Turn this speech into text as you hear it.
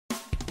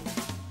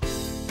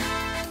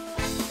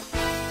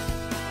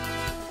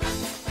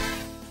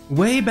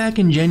Way back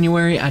in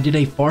January, I did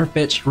a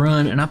Farfetch'd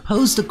run and I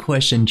posed a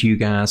question to you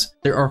guys.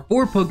 There are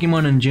 4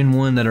 Pokemon in Gen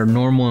 1 that are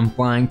normal and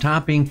flying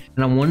typing,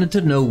 and I wanted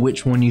to know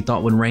which one you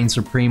thought would reign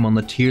supreme on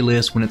the tier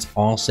list when it's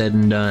all said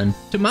and done.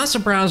 To my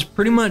surprise,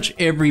 pretty much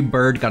every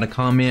bird got a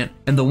comment,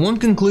 and the one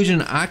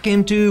conclusion I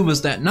came to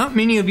was that not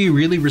many of you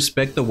really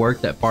respect the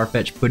work that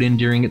Farfetch'd put in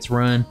during its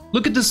run.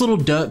 Look at this little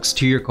Duck's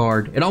tier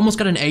card. It almost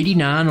got an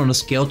 89 on a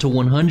scale to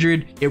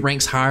 100. It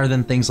ranks higher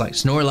than things like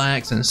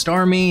Snorlax and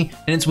Starmie,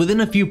 and it's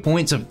within a few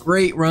points of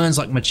great runs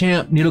like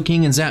Machamp,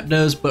 Nidoking, and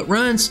Zapdos, but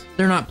runs,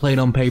 they're not played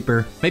on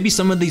paper. Maybe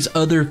some of these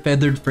other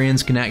feathered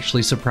friends can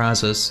actually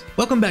surprise us.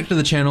 Welcome back to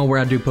the channel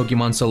where I do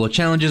Pokemon solo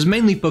challenges,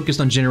 mainly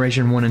focused on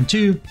Generation 1 and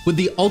 2, with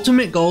the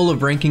ultimate goal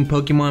of ranking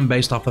Pokemon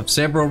based off of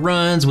several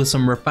runs with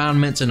some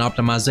refinements and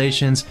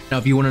optimizations. Now,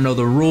 if you want to know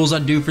the rules I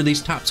do for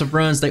these types of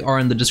runs, they are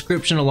in the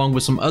description along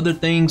with some other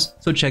things,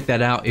 so check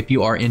that out if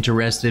you are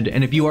interested.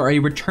 And if you are a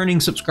returning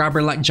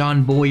subscriber like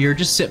John Boyer,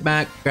 just sit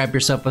back, grab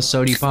yourself a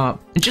sody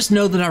pop, and just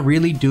know that I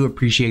really do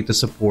appreciate the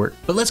support.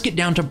 But let's get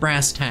down to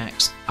brass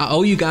tacks. I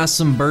owe you guys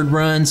some bird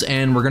runs,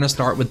 and we're gonna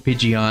start with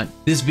Pidgeot.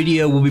 This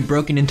video will be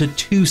broken into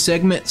 2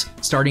 segments.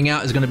 Starting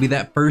out is gonna be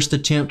that first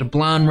attempt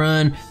blind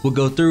run. We'll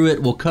go through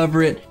it, we'll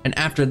cover it, and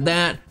after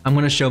that, I'm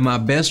gonna show my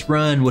best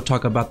run. We'll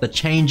talk about the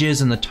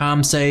changes and the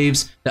time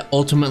saves that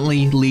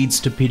ultimately leads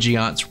to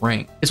Pidgeot's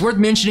rank. It's worth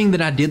mentioning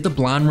that I did the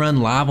blind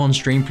run live on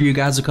stream for you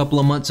guys a couple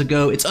of months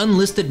ago. It's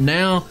unlisted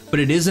now, but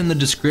it is in the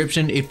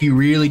description if you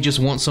really just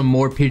want some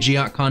more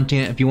Pidgeot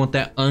content. If you want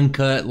that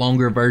uncut,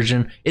 longer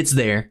version, it's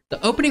there.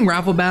 The opening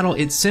rival battle,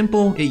 it's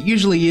simple, it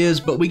usually is,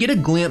 but we get a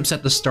glimpse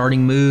at the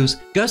starting moves.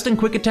 Gust and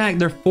Quick Attack,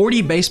 they're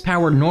 40 base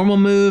power normal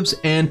moves,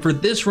 and for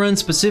this run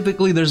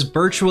specifically, there's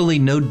virtually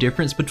no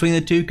difference between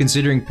the two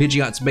considering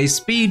Pidgeot's base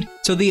speed,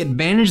 so the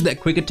advantage that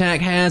Quick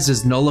Attack has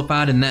is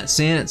nullified in that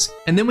sense.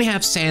 And then we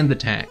have Sand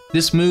Attack.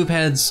 This move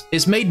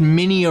it's made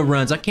many a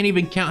runs. I can't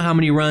even count how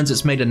many runs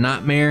it's made a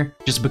nightmare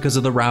just because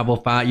of the rival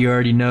fight, you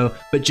already know.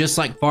 But just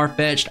like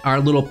Farfetch'd, our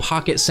little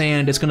pocket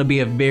sand, it's gonna be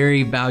a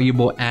very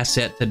valuable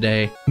asset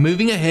today.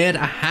 Moving ahead,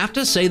 I have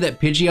to say that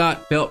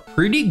Pidgeot felt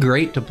pretty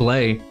great to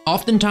play.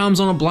 Oftentimes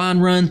on a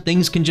blind run,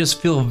 things can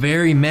just feel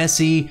very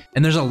messy,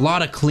 and there's a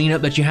lot of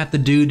cleanup that you have to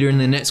do during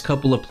the next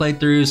couple of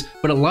playthroughs,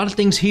 but a lot of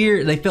things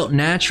here, they felt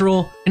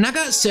natural, and I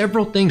got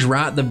several things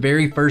right the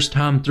very first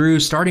time through,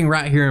 starting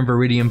right here in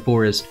Viridian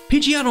Forest.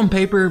 Pidgeot on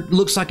paper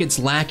looks like it's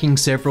lacking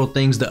several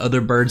things that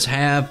other birds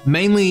have,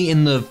 mainly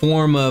in the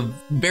form of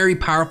very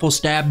powerful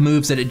stab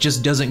moves that it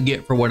just doesn't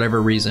get for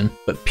whatever reason.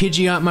 But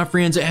Pidgeot, my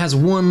friends, it has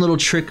one little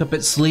trick up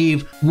its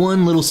sleeve,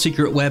 one little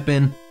secret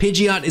weapon.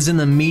 Pidgeot is in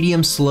the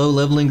medium slow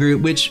leveling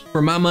group, which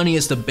for my money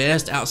is the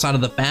best outside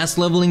of the fast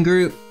leveling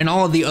group, and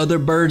all of the other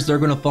birds, they're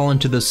gonna fall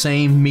into the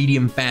same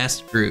medium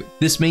fast group.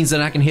 This means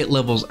that I can hit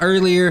levels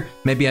earlier,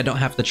 maybe I don't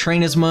have to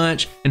train as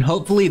much, and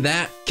hopefully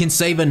that can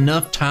save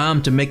enough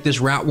time to make this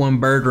Route 1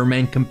 bird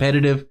remain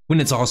competitive when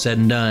it's all said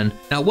and done.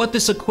 Now, what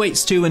this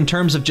equates to in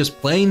terms of just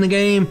playing the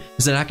game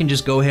is that I can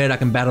just go ahead, I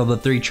can battle the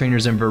 3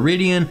 trainers in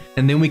Viridian,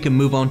 and then we can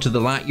move on to the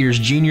Light Years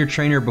Junior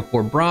trainer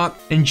before Brock,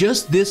 and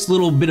just this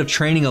little bit of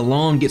training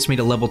alone gets me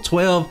to level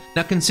 12.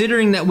 Now,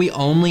 considering that we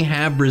only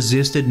have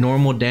resisted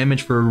normal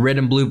damage for Red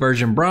and Blue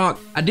version Brock,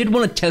 I did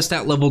want to test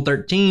out level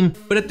 13,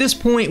 but at this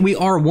point we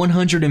are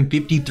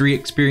 153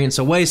 experience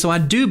away, so I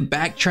do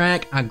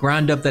backtrack, I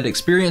grind up that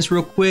experience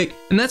real quick,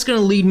 and that's going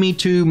to lead me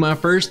to my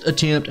first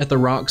attempt at the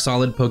rock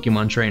solid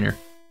Pokemon trainer.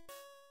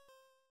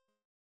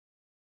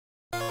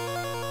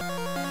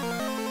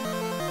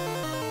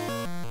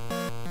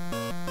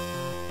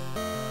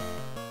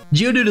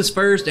 Geodude is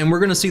first, and we're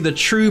going to see the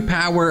true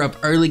power of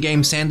early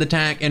game Sand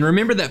Attack, and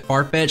remember that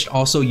Farfetch'd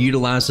also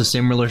utilized a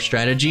similar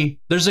strategy.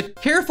 There's a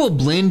careful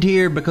blend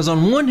here because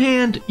on one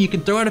hand, you can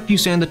throw out a few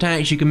Sand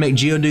Attacks, you can make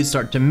Geodude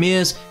start to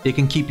miss, it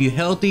can keep you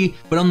healthy,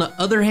 but on the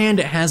other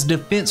hand, it has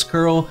Defense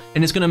Curl,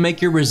 and it's going to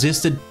make your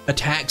resisted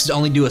attacks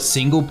only do a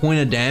single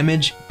point of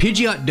damage.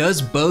 Pidgeot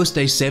does boast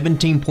a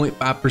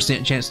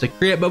 17.5% chance to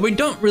crit, but we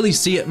don't really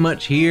see it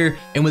much here,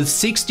 and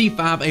with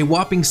a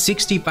whopping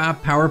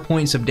 65 power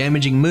points of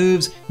damaging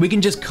moves, we can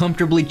just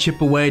comfortably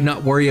chip away,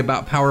 not worry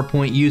about power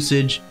point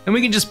usage, and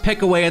we can just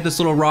peck away at this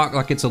little rock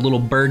like it's a little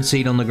bird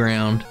seed on the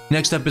ground.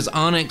 Next up is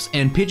Onix,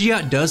 and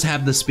Pidgeot does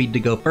have the speed to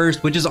go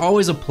first, which is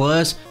always a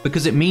plus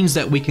because it means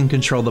that we can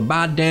control the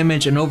bite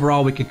damage and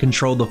overall we can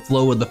control the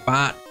flow of the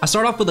fight. I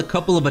start off with a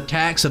couple of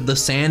attacks of the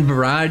sand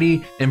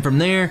variety, and from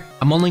there,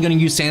 I'm only going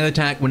to use Sand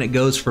Attack when it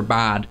goes for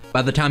bide.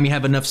 By the time you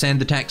have enough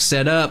Sand Attacks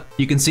set up,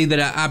 you can see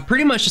that I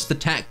pretty much just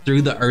attack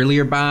through the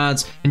earlier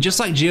bides, and just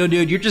like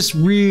Geodude, you're just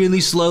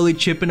really slowly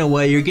chipping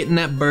away, you're getting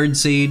that bird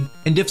seed,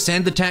 and if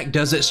Sand Attack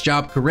does its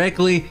job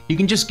correctly, you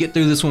can just get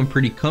through this one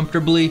pretty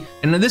comfortably.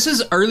 And this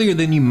is earlier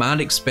than you might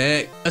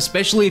expect,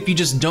 especially if you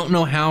just don't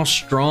know how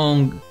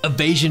strong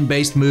evasion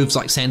based moves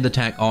like Sand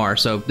Attack are,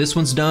 so this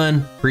one's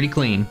done pretty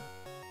clean.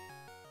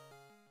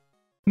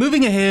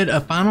 Moving ahead,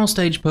 a final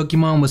stage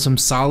Pokemon with some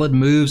solid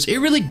moves. It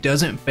really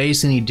doesn't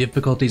face any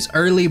difficulties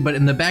early, but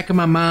in the back of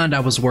my mind, I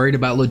was worried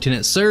about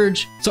Lieutenant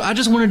Surge. So I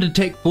just wanted to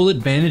take full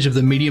advantage of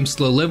the medium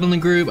slow leveling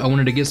group. I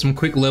wanted to get some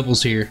quick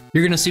levels here.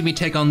 You're gonna see me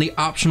take on the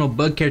optional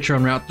Bug Catcher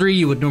on Route 3.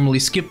 You would normally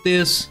skip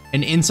this.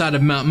 And inside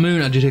of Mount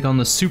Moon, I do take on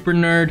the Super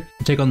Nerd,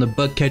 and take on the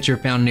Bug Catcher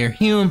found near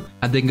him.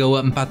 I then go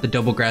up and fight the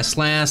Double Grass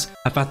Slash.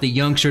 I fight the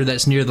youngster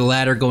that's near the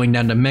ladder going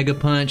down to Mega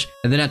Punch.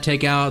 And then I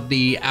take out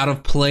the out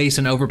of place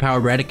and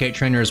overpowered Raticate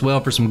trainer as well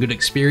for some good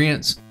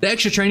experience. The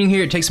extra training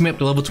here, it takes me up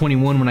to level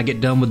 21 when I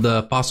get done with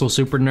the Fossil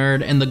Super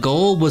Nerd, and the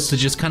goal was to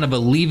just kind of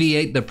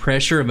alleviate the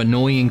pressure of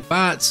annoying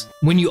fights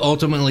when you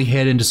ultimately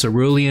head into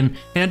Cerulean.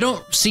 And I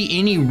don't see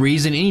any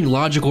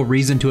logical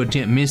reason to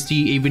attempt Misty,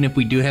 even if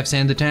we do have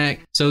Sand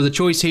Attack. So the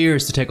choice here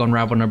is to take on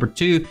rival number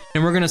 2,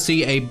 and we're gonna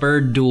see a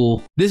bird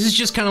duel. This is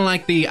just kind of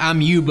like the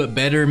I'm you but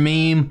better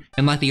meme,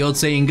 and like the old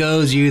saying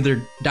goes, you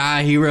either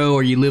die a hero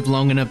or you live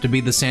long enough to be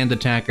the sand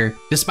attacker.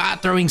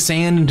 Despite throwing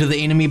sand into the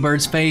enemy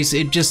bird's face,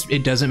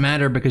 it doesn't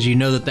matter because you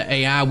know that the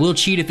AI will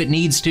cheat if it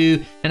needs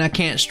to, and I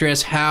can't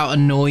stress how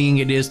annoying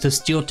it is to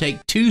still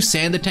take 2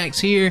 sand attacks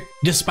here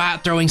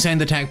despite throwing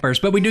sand attack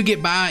first. But we do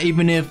get by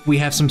even if we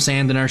have some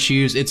sand in our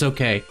shoes. It's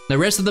okay. The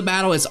rest of the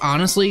battle is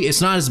honestly,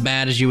 it's not as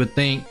bad as you would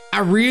think. I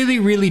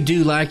really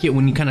do like it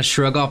when you kind of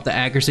shrug off the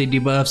accuracy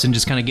debuffs and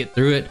just kind of get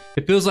through it.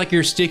 It feels like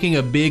you're sticking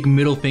a big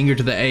middle finger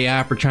to the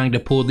AI for trying to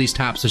pull these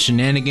types of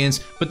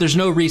shenanigans, but there's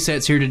no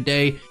resets here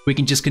today. We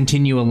can just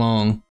continue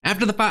along.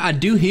 After the fight, I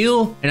do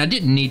heal, and I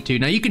didn't need to.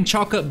 Now you can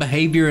chalk up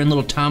behavior and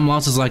little time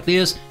losses like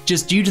this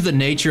just due to the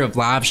nature of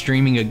live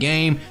streaming a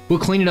game. We'll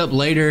clean it up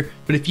later,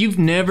 but if you've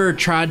never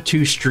tried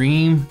to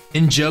stream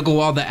and juggle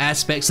all the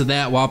aspects of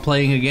that while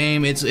playing a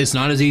game, it's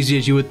not as easy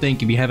as you would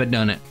think if you haven't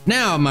done it.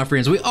 Now, my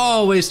friends, we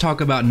always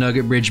talk about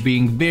Nugget Bridge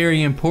being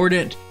very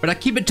important, but I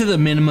keep it to the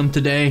minimum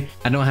today.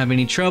 I don't have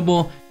any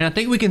trouble, and I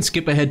think we can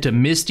skip ahead to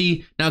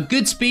Misty. Now,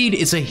 good speed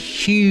is a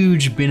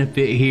huge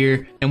benefit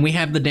here, and we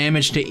have the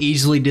damage to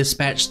easily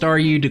dispatch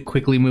Staryu to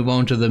quickly move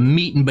on to the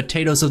meat and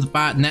potatoes of the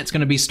fight, and that's going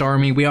to be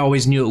Starmie. We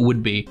always knew it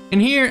would be.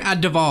 And here, I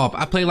devolve.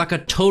 I play like a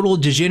total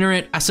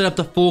degenerate. I set up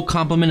the full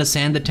complement of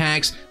sand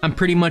attacks. I'm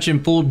pretty much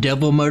in full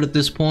devil mode at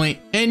this point,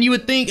 and you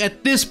would think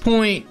at this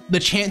point, the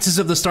chances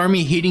of the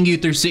Starmie hitting you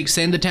through 6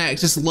 sand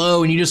attacks is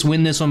low, and you just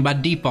win this one by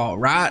default,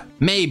 right?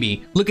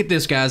 Maybe. Look at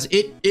this, guys.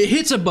 It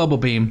hits a bubble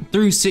beam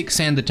through 6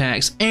 sand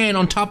attacks, and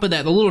on top of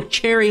that, the little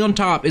cherry on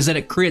top is that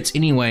it crits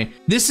anyway.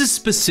 This is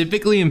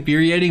specifically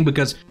infuriating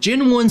because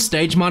Gen 1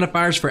 stage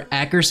modifiers for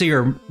accuracy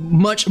are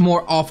much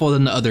more awful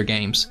than the other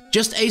games.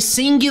 Just a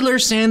singular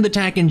sand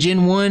attack in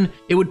Gen 1,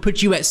 it would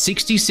put you at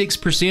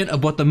 66%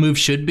 of what the move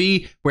should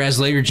be, whereas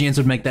later gens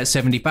would make that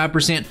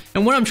 75%.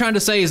 And what I'm trying to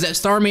say is that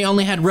Starmie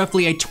only had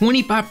roughly a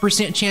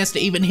 25% chance to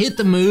even hit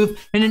the move,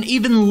 and an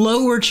even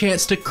lower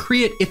chance to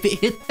crit if it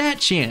hit that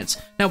chance.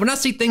 Now, when I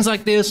see things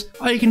like this,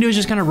 all you can do is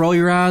just kind of roll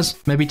your eyes,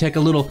 maybe take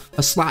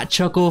a slight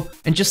chuckle,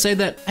 and just say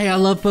that, hey, I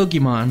love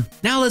Pokemon.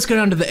 Now let's go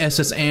down to the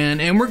SSN,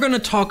 and we're gonna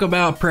talk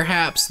about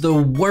perhaps the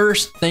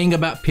worst thing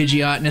about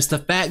Pidgeot, and it's the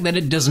fact that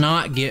it does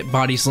not get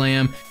Body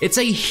Slam. It's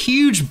a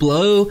huge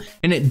blow,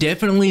 and it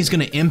definitely is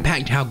gonna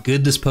impact how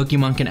good this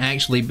Pokemon can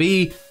actually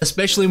be,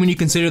 especially when you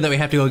consider that we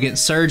have to go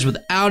against Surge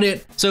without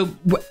it. So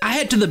I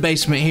head to the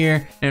basement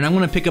here, and I'm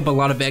gonna pick up a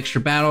lot of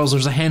extra battles.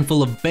 There's a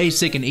handful of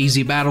basic and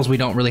easy battles we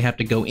don't really have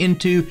to go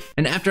into,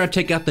 and after I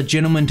take out the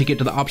gentleman to get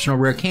to the optional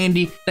rare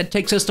candy, that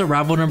takes us to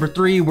rival number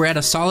 3. We're at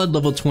a solid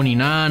level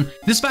 29.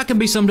 This fight can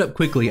be summed up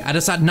quickly. I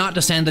decide not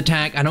to sand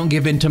attack. I don't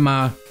give in to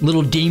my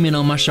little demon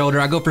on my shoulder.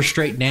 I go for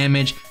straight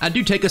damage. I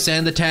do take a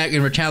sand attack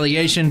in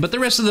retaliation, but the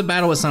rest of the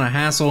battle is not a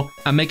hassle.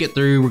 I make it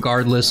through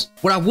regardless.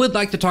 What I would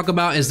like to talk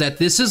about is that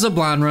this is a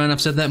blind run.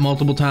 I've said that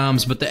multiple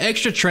times, but the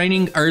extra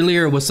training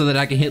earlier was so that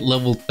I can hit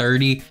level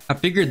 30. I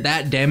figured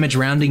that damage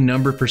rounding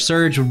number for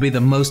Surge would be the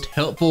most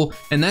helpful,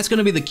 and that's going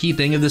to be the key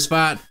thing of this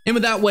fight. And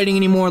without waiting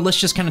anymore, let's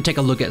just kind of take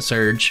a look at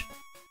Surge.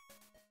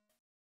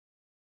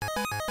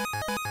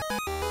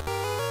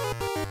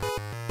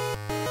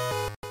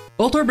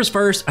 Voltorb is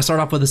first. I start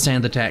off with a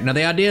sand attack. Now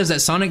the idea is that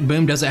Sonic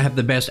Boom doesn't have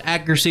the best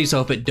accuracy, so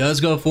if it does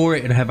go for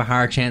it, it'll have a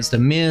higher chance to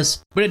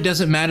miss, but it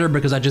doesn't matter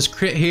because I just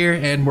crit here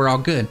and we're all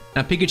good.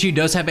 Now Pikachu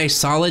does have a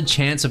solid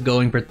chance of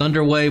going for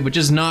Thunder Wave, which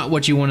is not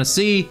what you want to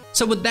see.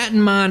 So with that in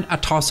mind, I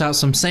toss out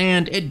some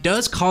sand. It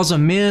does cause a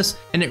miss,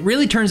 and it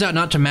really turns out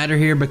not to matter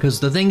here because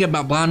the thing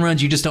about blind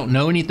runs, you just don't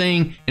know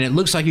anything, and it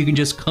looks like you can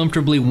just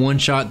comfortably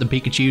one-shot the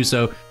Pikachu,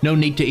 so no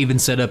need to even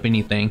set up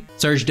anything.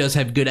 Surge does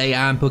have good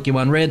AI in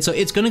Pokemon Red, so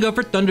it's gonna go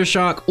for Thunder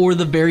Shock or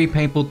the very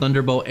painful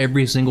Thunderbolt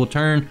every single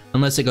turn,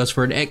 unless it goes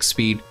for an X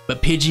speed.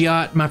 But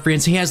Pidgeot, my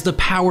friends, he has the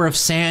power of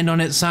sand on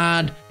its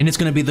side, and it's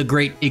going to be the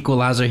great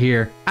equalizer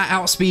here. I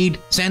outspeed,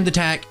 sand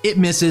attack, it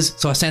misses,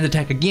 so I sand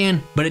attack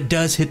again, but it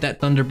does hit that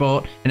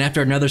thunderbolt, and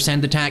after another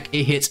sand attack,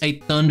 it hits a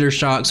thunder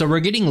shock. So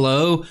we're getting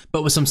low,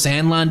 but with some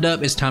sand lined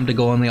up, it's time to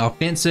go on the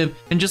offensive.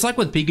 And just like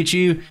with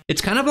Pikachu,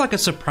 it's kind of like a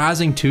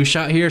surprising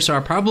two-shot here, so I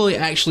probably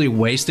actually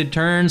wasted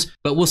turns,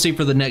 but we'll see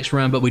for the next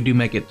run, but we do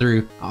make it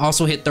through. I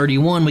also hit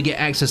 31, we get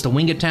access to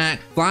Wing Attack.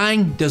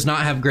 Flying does not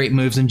have great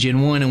moves in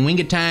Gen 1, and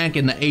Wing Attack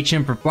and the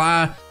HM for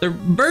Fly, they're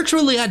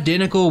virtually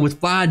identical,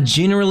 with Fly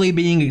generally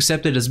being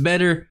accepted as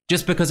better,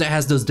 just because it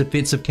has those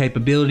defensive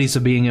capabilities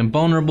of being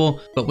invulnerable,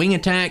 but Wing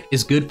Attack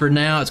is good for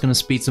now. It's going to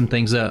speed some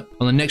things up.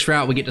 On the next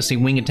route, we get to see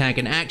Wing Attack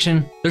in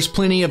action. There's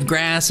plenty of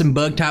grass and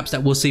bug types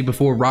that we'll see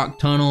before Rock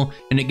Tunnel,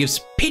 and it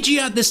gives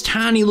Pidgeot this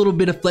tiny little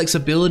bit of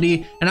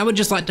flexibility, and I would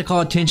just like to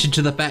call attention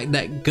to the fact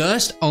that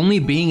Gust only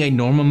being a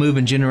normal move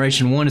in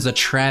Generation 1 is a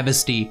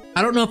travesty.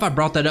 I don't know if I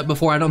brought that up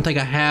before, I don't think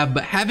I have,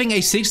 but having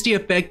a 60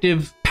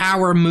 effective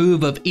power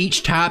move of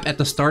each type at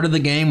the start of the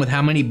game with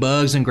how many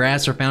bugs and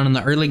grass are found in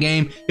the early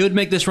game, it would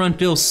make this run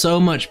feel so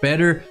much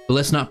better. But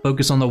let's not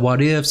focus on the what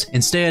ifs.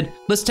 Instead,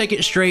 let's take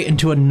it straight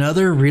into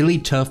another really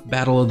tough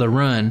battle of the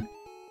run.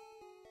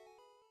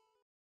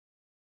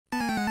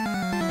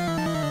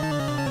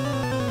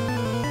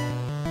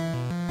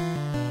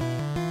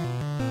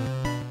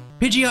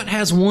 Pidgeot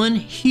has one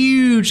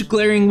huge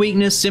glaring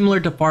weakness similar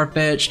to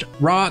Farfetch'd.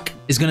 Rock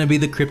is going to be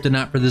the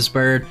kryptonite for this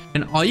bird,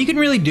 and all you can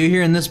really do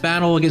here in this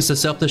battle against the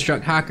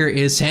self-destruct hiker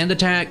is sand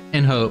attack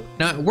and hope.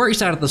 Now it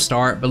works out at the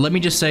start, but let me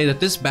just say that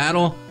this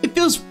battle, it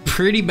feels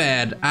pretty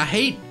bad. I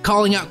hate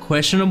calling out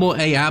questionable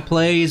AI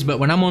plays, but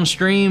when I'm on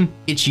stream,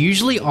 it's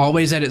usually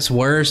always at its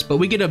worst, but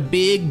we get a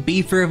big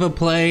beefer of a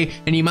play,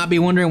 and you might be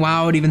wondering why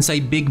I would even say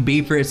big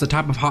beefer. It's the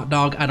type of hot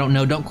dog, I don't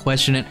know, don't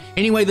question it.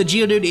 Anyway, the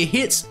Geodude, it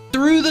hits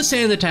through the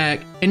sand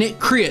attack, and it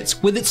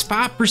crits with its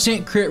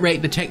 5% crit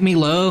rate to take me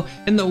low.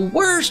 And the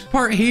worst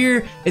part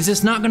here is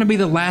it's not going to be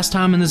the last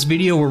time in this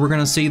video where we're going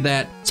to see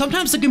that.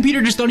 Sometimes the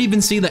computer just don't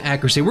even see the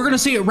accuracy. We're going to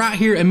see it right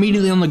here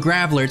immediately on the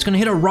Graveler. It's going to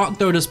hit a rock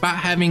throw despite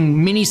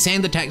having many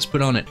sand attacks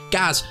put on it.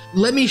 Guys,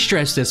 let me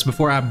stress this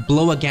before I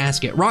blow a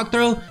gasket. Rock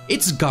throw,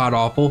 it's god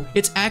awful.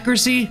 Its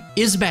accuracy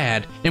is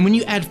bad. And when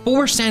you add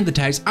 4 sand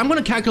attacks, I'm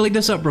going to calculate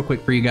this up real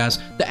quick for you guys.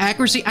 The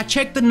accuracy, I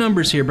checked the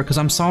numbers here because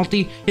I'm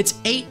salty. It's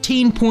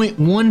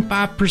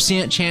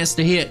 18.15% chance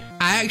to hit.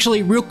 I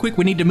actually, real quick,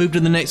 we need to move to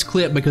the next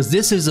clip because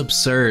this is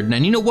absurd. Now,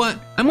 you know what?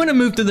 I'm going to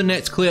move to the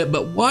next clip,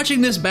 but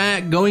watching this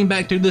back, going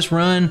back through this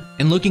run,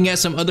 and looking at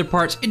some other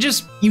parts, you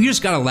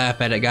just gotta laugh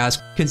at it, guys.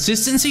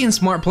 Consistency and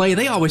smart play,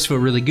 they always feel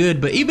really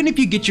good, but even if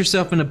you get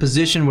yourself in a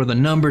position where the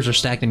numbers are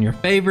stacked in your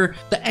favor,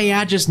 the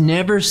AI just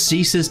never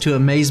ceases to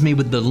amaze me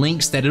with the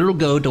lengths that it'll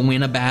go to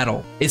win a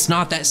battle. It's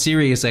not that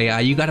serious,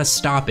 AI. You gotta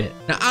stop it.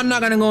 Now, I'm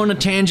not gonna go on a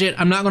tangent.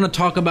 I'm not gonna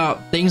talk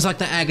about things like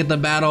the Agatha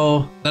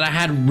battle that I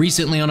had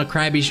recently on a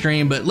Krabby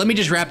stream, but let me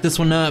just wrap this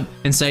one up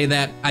and say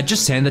that I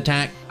just sand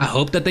attack. I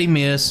hope that they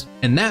miss.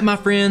 And that, my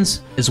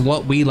friends, is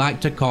what we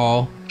like to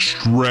call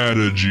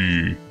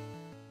strategy.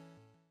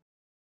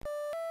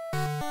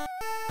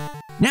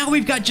 Now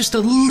we've got just a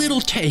little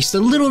taste, a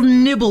little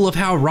nibble of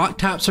how rock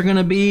types are going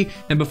to be,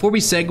 and before we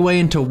segue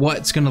into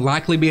what's going to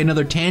likely be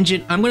another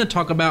tangent, I'm going to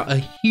talk about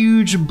a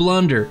huge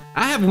blunder.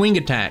 I have Wing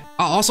Attack.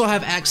 I also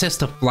have access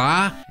to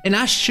Fly, and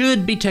I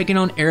should be taking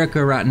on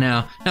Erica right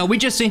now. Now we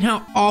just seen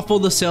how awful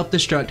the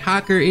self-destruct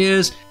hiker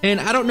is,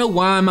 and I don't know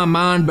why in my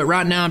mind, but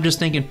right now I'm just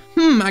thinking,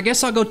 I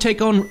guess I'll go take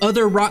on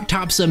other rock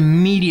types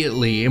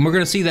immediately, and we're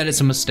going to see that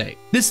it's a mistake.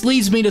 This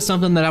leads me to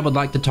something that I would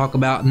like to talk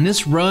about, and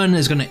this run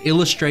is going to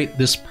illustrate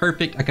this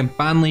perfect. I can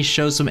finally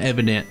show some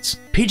evidence.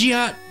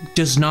 Pidgeot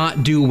does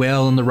not do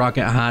well in the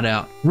Rocket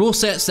Hideout. Rule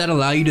sets that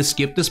allow you to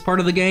skip this part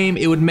of the game,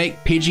 it would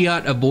make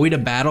Pidgeot avoid a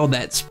battle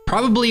that's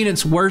probably in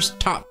its worst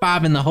top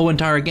 5 in the whole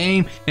entire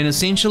game, and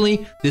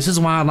essentially, this is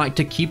why I like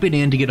to keep it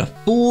in to get a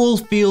full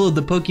feel of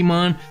the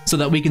Pokemon so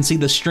that we can see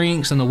the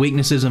strengths and the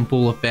weaknesses in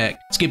full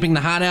effect. Skipping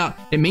the Hideout,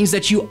 it means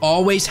that you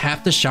always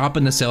have to shop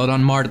in the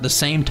Celadon Mart at the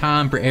same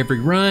time for every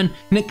run,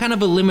 and it kind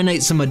of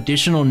eliminates some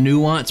additional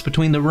nuance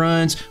between the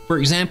runs. For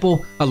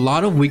example, a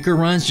lot of weaker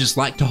runs just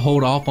like to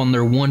hold off on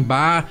their one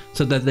buy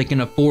so that they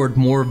can afford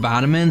more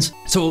vitamins.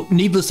 So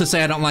needless to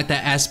say, I don't like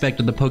that aspect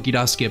of the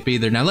Pokédoll skip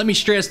either. Now let me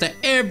stress that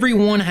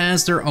everyone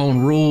has their own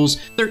rules.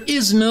 There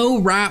is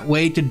no right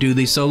way to do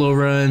these solo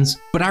runs,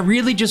 but I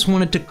really just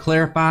wanted to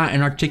clarify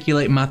and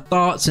articulate my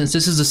thoughts since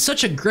this is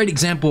such a great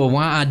example of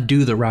why I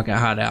do the Rocket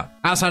Hideout.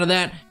 Outside of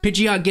that,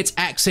 Pidgeot gets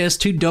access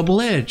to Double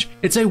Edge.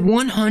 It's a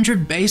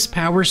 100 base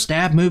power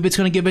stab move. It's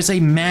going to give us a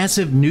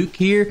massive nuke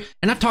here,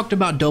 and I've talked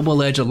about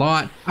Double Edge a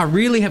lot. I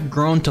really have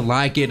grown to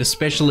like it,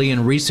 especially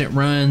in recent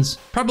runs,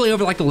 probably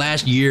over like the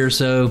last year or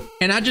so.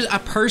 And I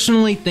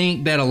personally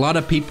think that a lot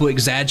of people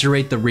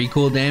exaggerate the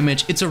recoil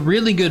damage. It's a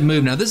really good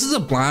move. Now this is a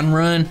blind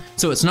run,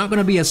 so it's not going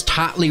to be as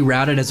tightly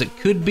routed as it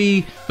could be,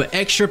 accuracy, but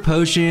extra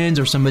potions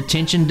or some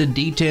attention to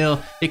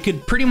detail, it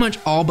could pretty much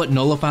all but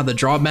nullify the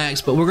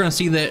drawbacks, but we're gonna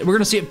see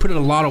it put in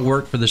a lot of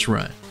work for this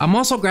run. I'm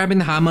also grabbing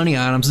the high money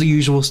items, the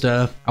usual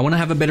stuff. I wanna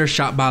have a better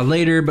shot by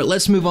later, but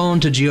let's move on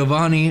to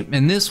Giovanni,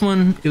 and this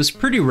one, it was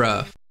pretty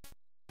rough.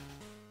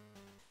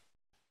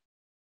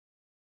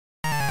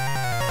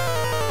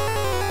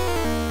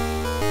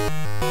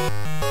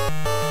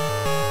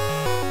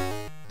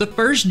 The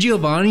first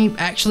Giovanni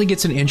actually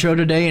gets an intro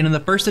today, and in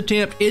the first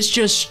attempt, it's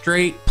just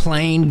straight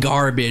plain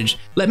garbage.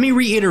 Let me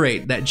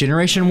reiterate that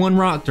Generation 1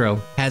 Rock Throw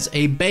has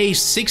a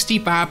base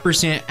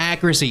 65%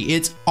 accuracy.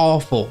 It's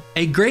awful.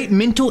 A great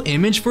mental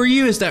image for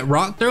you is that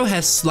Rock Throw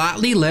has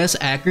slightly less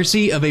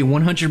accuracy of a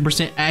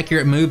 100%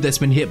 accurate move that's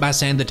been hit by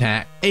Sand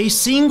Attack. A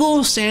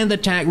single Sand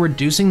Attack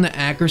reducing the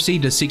accuracy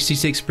to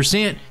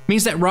 66%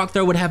 means that Rock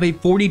Throw would have a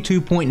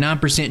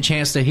 42.9%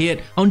 chance to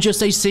hit on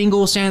just a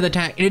single Sand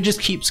Attack, and it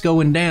just keeps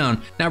going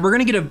down. Now we're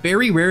gonna get a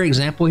very rare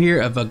example here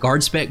of a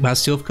guard spec by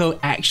Silphco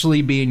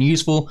actually being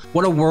useful.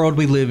 What a world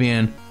we live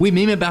in. We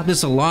meme about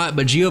this a lot,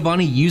 but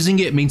Giovanni using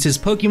it means his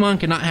Pokemon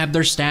cannot have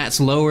their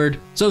stats lowered.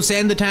 So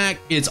Sand Attack,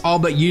 it's all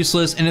but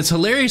useless, and it's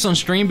hilarious on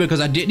stream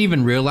because I didn't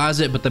even realize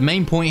it, but the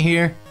main point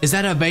here is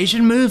that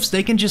evasion moves,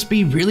 they can just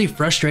be really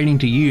frustrating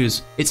to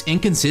use. It's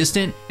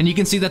inconsistent, and you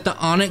can see that the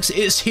Onyx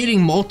is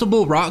hitting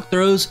multiple Rock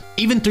Throws,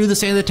 even through the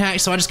Sand Attack,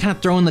 so I just kind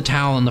of throw in the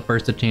towel on the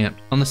first attempt.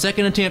 On the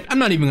second attempt, I'm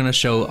not even gonna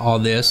show all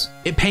this.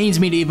 It pains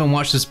me to even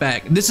watch this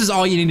back. This is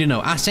all you need to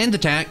know. I Sand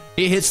Attack,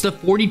 it hits the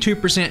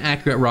 42%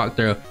 accurate Rock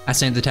Throw. I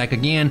Sand Attack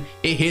again,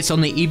 it hits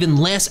on the even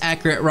less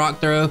accurate Rock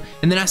Throw,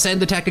 and then I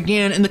Sand Attack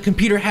again, and the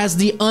computer has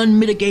the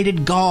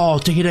unmitigated gall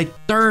to hit a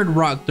third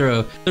Rock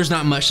Throw. There's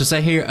not much to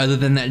say here other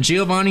than that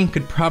Giovanni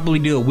could probably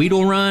do a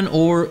Weedle run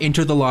or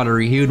enter the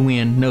lottery. He would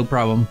win, no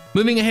problem.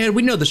 Moving ahead,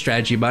 we know the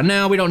strategy by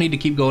now. We don't need to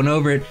keep going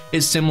over it.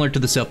 It's similar to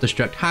the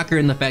self-destruct Hiker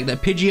in the fact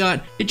that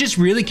Pidgeot, it just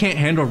really can't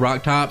handle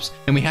rock tops,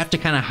 and we have to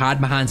kind of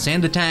hide behind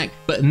Sand Attack,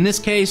 but in this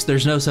case,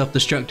 there's no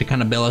self-destruct to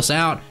kind of bail us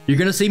out. You're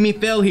gonna see me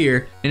fail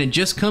here, and it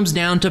just comes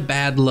down to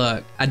bad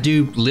luck. I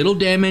do little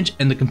damage,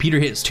 and the computer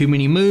hits too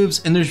many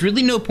moves, and there's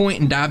really no point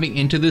in diving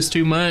into this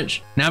too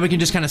much. Now we can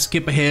just kind of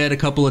skip ahead a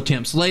couple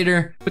attempts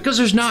later, because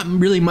there's not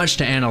really much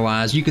to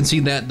analyze. You can see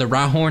that the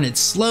Rhyhorn, it's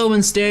slow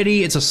and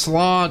steady, it's a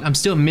slog. I'm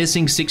still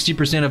missing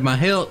 60% of my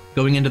health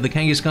going into the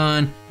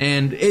Kangaskhan,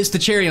 and it's the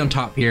cherry on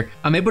top here.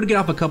 I'm able to get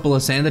off a couple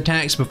of Sand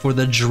Attacks before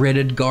the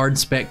dreaded guard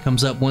spec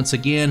comes up once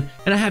again,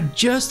 and I have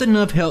just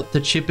enough health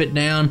to chip it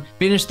down,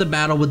 finish the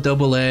battle with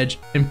Double Edge,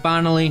 and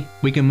finally,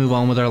 we can move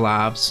on with our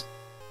lives.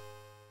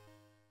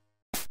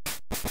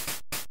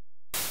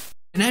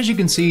 And as you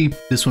can see,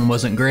 this one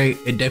wasn't great.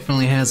 It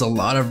definitely has a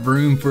lot of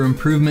room for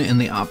improvement in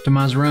the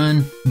optimized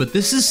run, but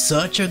this is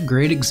such a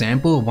great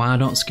example of why I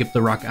don't skip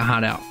the Rocket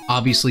Hideout.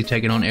 Obviously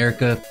taking on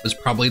Erica was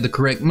probably the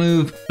correct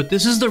move, but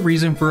this is the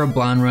reason for a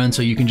blind run,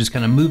 so you can just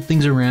kind of move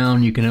things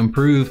around, you can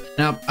improve.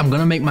 Now, I'm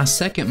gonna make my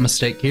second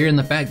mistake here in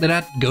the fact that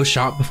I go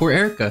shop before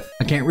Erica.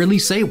 I can't really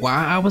say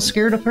why I was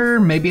scared of her.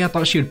 Maybe I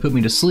thought she would put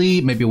me to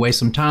sleep, maybe waste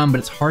some time, but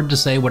it's hard to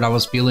say what I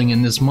was feeling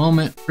in this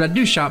moment. But I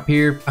do shop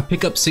here, I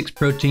pick up 6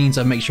 proteins,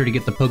 I make sure to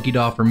get the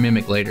Pokedoll for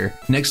Mimic later.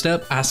 Next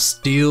up, I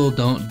still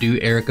don't do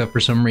Erica for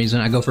some reason.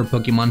 I go for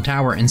Pokemon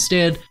Tower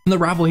instead, and the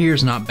rival here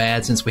is not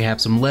bad since we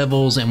have some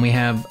levels and we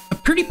have a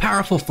pretty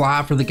powerful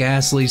fly for the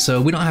Ghastly,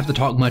 so we don't have to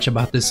talk much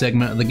about this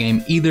segment of the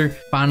game either.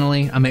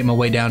 Finally, I make my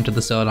way down to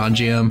the Celadon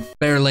Gym.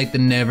 Better late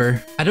than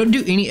never. I don't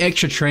do any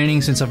extra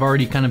training since I've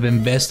already kind of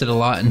invested a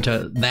lot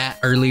into that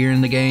earlier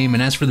in the game,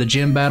 and as for the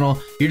gym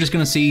battle, you're just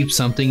gonna see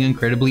something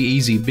incredibly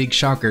easy. Big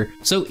shocker.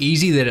 So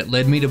easy that it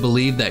led me to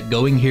believe that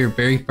going here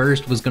very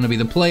first was gonna be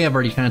the play. I've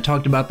already kind of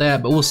talked about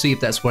that, but we'll see if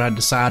that's what I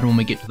decide when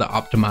we get to the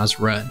optimized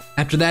run.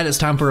 After that, it's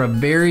time for a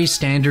very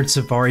standard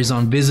Safari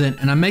Zone visit,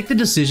 and I make the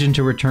decision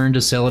to return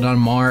to Celadon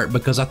Mart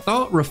because I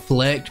thought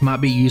Reflect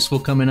might be useful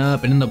coming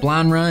up, and in the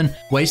blind run,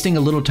 wasting a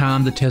little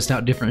time to test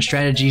out different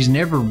strategies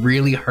never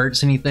really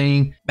hurts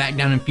anything. Back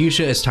down in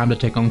Fuchsia, it's time to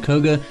take on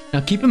Koga. Now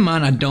keep in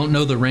mind, I don't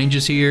know the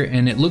ranges here,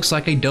 and it looks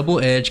like a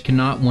Double Edge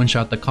cannot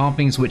one-shot the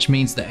Coughings, which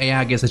means the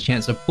AI gets a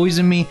chance to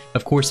poison me.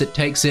 Of course it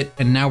takes it,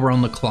 and now we're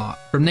on the clock.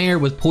 From there,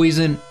 with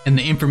poison and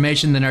the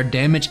information that our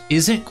damage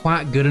isn't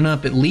quite good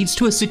enough, it leads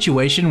to a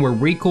situation where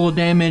recoil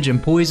damage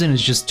and poison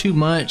is just too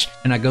much,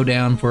 and I go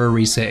down for a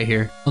reset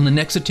here. On the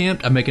next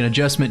attempt, I make an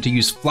adjustment to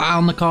use Fly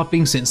on the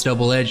Coughing since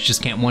Double Edge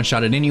just can't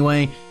one-shot it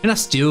anyway, and I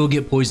still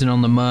get poison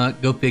on the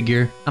Muck, go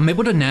figure. I'm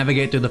able to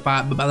navigate through the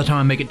fight, but by the time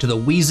I make it to the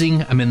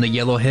Wheezing, I'm in the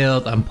yellow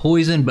health, I'm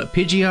poisoned, but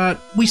Pidgeot,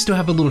 we still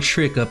have a little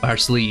trick up our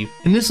sleeve.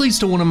 And this leads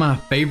to one of my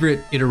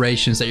favorite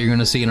iterations that you're going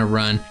to see in a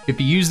run. If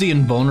you use the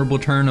invulnerable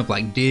turn of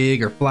like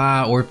Dig or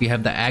Fly, or if you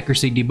have the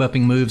accuracy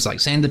debuffing moves like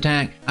Sand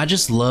Attack, I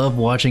just love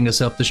watching a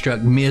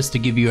self-destruct miss to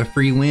give you a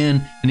free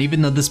win, and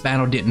even though this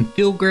battle didn't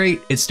feel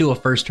great, it's still a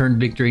first turn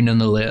victory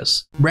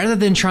nonetheless. Rather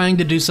than trying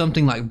to do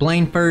something like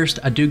Blaine first,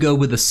 I do go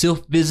with a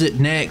Sylph Visit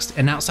next,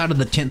 and outside of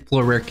the 10th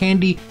floor rare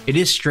candy, it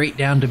is straight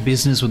down to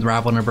business with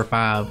rival number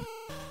 5.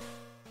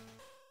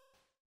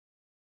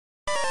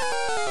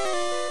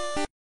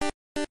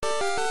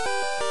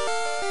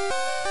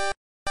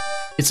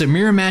 It's a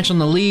mirror match on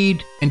the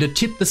lead, and to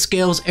tip the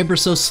scales ever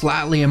so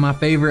slightly in my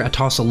favor, I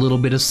toss a little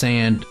bit of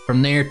sand.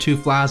 From there, 2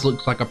 flies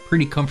looks like a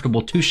pretty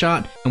comfortable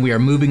 2-shot, and we are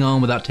moving on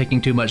without taking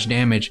too much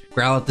damage.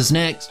 Growlithe is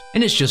next,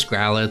 and it's just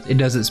Growlithe. It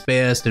does its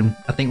best, and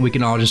I think we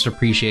can all just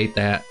appreciate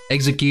that.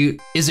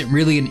 Execute isn't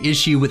really an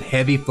issue with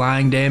heavy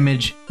flying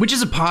damage, which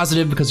is a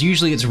positive because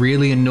usually it's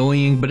really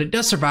annoying, but it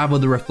does survive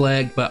with the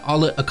reflect, but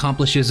all it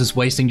accomplishes is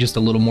wasting just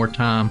a little more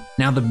time.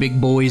 Now the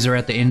big boys are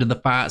at the end of the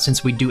fight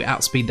since we do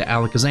outspeed the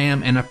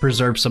Alakazam, and I've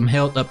preserved some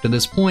health up to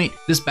this point.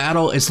 This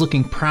battle is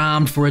looking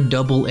primed for a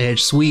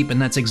double-edged sweep,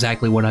 and that's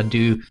exactly what I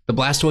do. The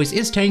Blastoise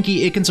is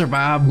tanky, it can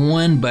survive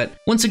one, but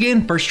once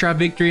again, first try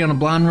victory on a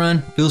blind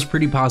run feels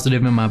pretty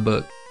positive in my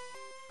book.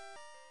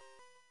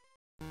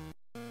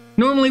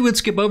 Normally we'd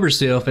skip over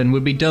Sylph and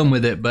would be done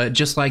with it, but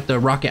just like the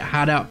Rocket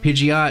Hideout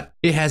Pidgeot,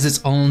 it has its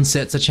own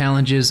sets of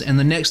challenges, and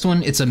the next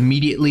one it's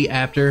immediately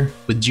after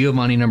with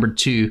Giovanni number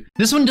 2.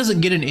 This one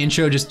doesn't get an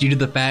intro just due to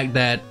the fact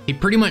that he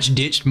pretty much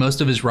ditched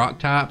most of his rock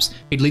types.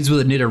 He leads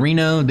with a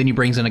Nidorino, then he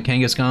brings in a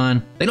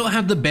Kangaskhan. They don't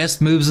have the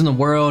best moves in the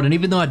world, and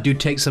even though I do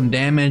take some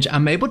damage,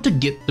 I'm able to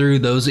get through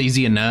those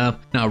easy enough.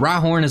 Now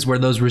Rhyhorn is where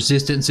those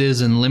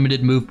resistances and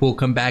limited move pool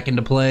come back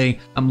into play.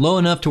 I'm low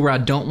enough to where I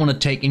don't want to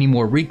take any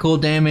more recoil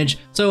damage,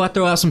 so I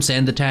throw out some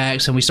sand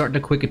attacks and we start to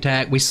quick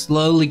attack. We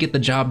slowly get the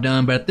job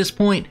done, but at this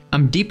point,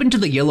 I'm deep into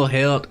the yellow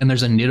health and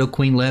there's a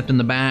Nidoqueen left in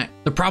the back.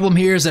 The problem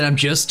here is that I'm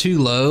just too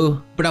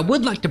low, but I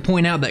would like to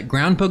point out that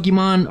ground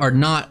Pokemon are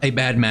not a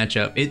bad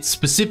matchup. It's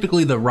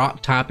specifically the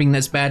rock typing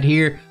that's bad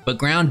here, but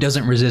ground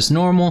doesn't resist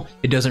normal,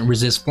 it doesn't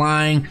resist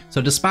flying,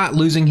 so despite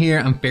losing here,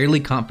 I'm fairly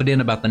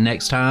confident about the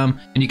next time,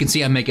 and you can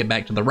see I make it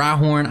back to the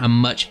Rhyhorn. I'm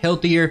much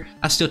healthier.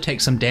 I still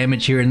take some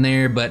damage here and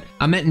there, but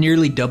I'm at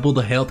nearly double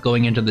the health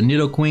going into the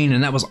Nidoqueen,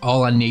 and that was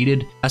all I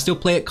needed. I still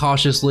play it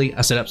cautiously.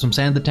 I set up some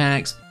sand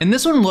attacks, and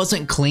this one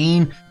wasn't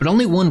clean, but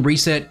only one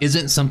reset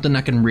isn't something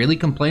I can really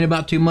complain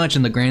about too much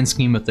in the grand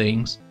scheme of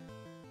things.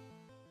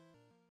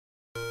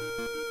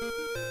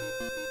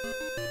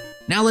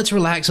 Now let's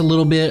relax a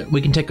little bit.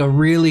 We can take a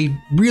really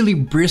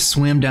brisk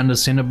swim down to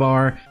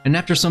Cinnabar, and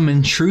after some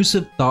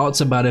intrusive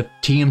thoughts about if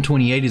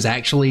TM28 is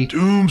actually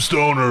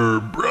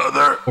Tombstoner,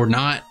 brother, or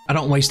not, I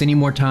don't waste any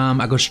more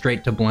time. I go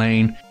straight to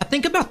Blaine. I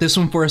think about this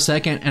one for a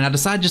second, and I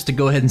decide just to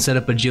go ahead and set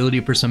up agility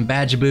for some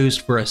badge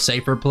boost for a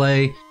safer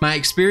play. My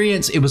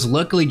experience, it was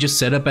luckily just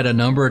set up at a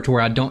number to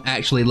where I don't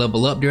actually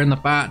level up during the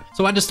fight,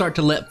 so I just start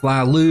to let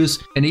Fly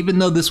loose, and even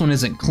though this one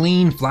isn't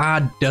clean,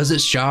 Fly does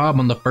its job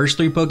on the first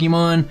 3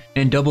 Pokemon,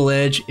 and Double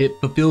Edge, it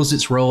fulfills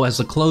its role as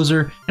the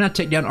closer, and I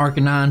take down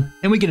Arcanine,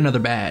 and we get another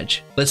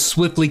badge. Let's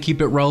swiftly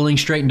keep it rolling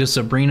straight into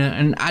Sabrina,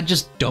 and I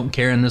just don't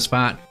care in this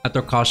fight. I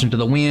throw caution to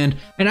the wind,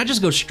 and I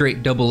just go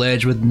straight Double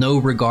Edge with no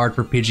regard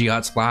for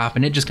Pidgeot's life,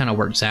 and it just kind of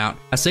works out.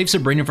 I saved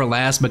Sabrina for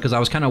last because I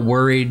was kind of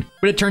worried,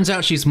 but it turns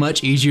out she's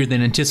much easier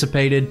than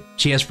anticipated.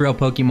 She has frail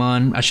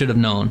Pokemon, I should have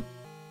known.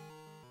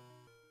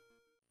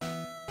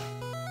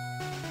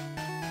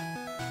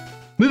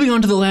 Moving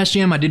on to the last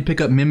gem, I did pick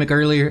up Mimic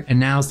earlier, and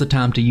now's the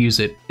time to use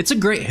it. It's a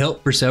great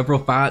help for several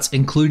fights,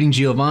 including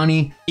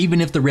Giovanni,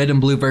 even if the red and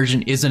blue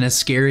version isn't as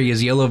scary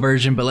as yellow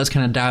version, but let's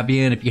kind of dive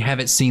in if you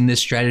haven't seen this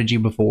strategy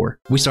before.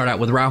 We start out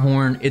with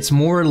Rhyhorn. It's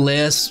more or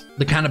less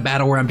the kind of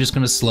battle where I'm just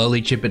going to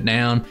slowly chip it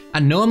down. I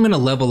know I'm going to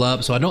level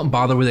up, so I don't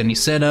bother with any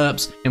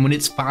setups, and when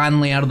it's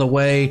finally out of the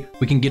way,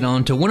 we can get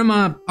on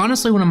to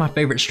honestly one of my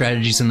favorite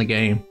strategies in the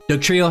game.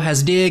 Dugtrio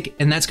has Dig,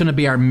 and that's going to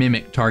be our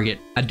Mimic target.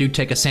 I do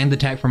take a sand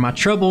attack for my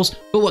troubles,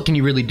 but what can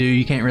you really do?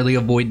 You can't really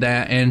avoid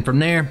that, and from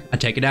there, I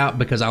take it out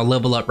because I'll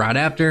level up right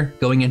after,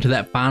 going into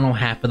that final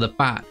half of the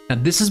fight. Now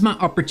this is my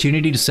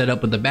opportunity to set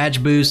up with the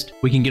badge boost.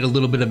 We can get a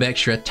little bit of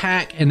extra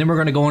attack, and then we're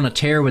going to go on a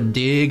tear with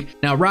Dig.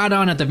 Now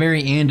Rhydon at the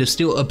very end is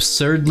still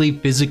absurdly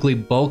physically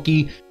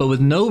bulky, but with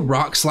no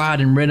Rock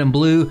Slide in red and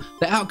blue,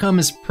 the outcome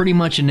is pretty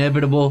much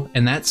inevitable,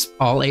 and that's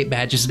all 8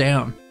 badges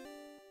down.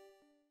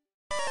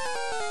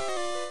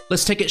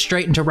 Let's take it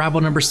straight into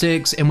rival number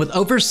 6, and with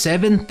over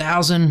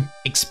 7,000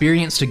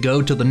 experience to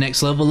go to the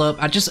next level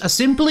up, I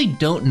simply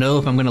don't know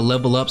if I'm going to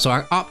level up, so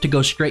I opt to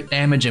go straight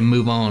damage and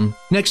move on.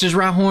 Next is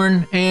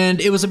Rhyhorn,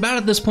 and it was about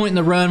at this point in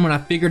the run when I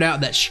figured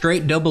out that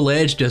straight Double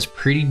Edge does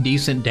pretty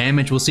decent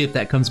damage. We'll see if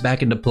that comes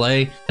back into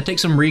play. I take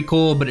some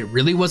recoil, but it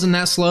really wasn't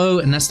that slow,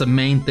 and that's the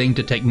main thing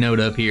to take note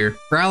of here.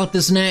 Growlithe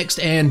is next,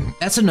 and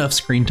that's enough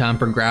screen time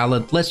for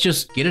Growlithe. Let's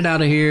just get it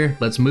out of here.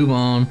 Let's move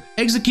on.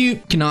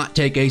 Execute cannot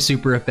take a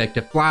super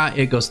effective fly.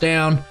 It goes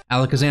down.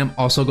 Alakazam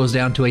also goes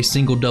down to a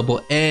single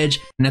Double Edge,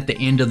 and at the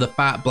end of the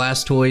fight,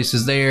 Blastoise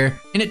is there.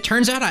 And it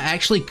turns out I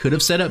actually could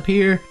have set up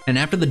here, and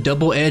after the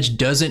Double Edge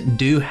doesn't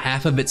do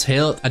half of its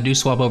health, I do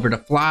swap over to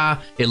Fly.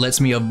 It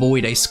lets me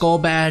avoid a Skull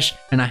Bash,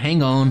 and I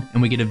hang on,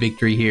 and we get a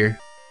victory here.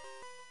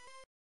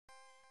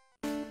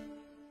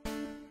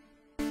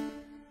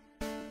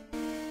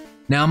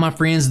 Now, my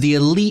friends, the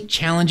elite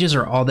challenges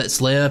are all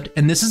that's left,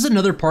 and this is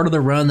another part of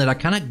the run that I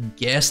kind of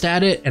guessed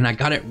at it and I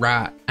got it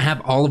right. I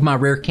have all of my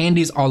rare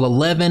candies, all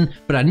 11,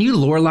 but I knew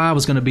Lorelei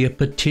was going to be a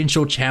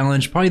potential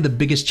challenge, probably the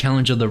biggest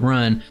challenge of the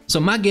run.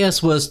 So my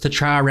guess was to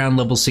try around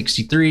level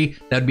 63.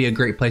 That'd be a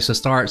great place to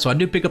start. So I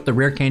do pick up the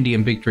rare candy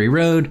in Victory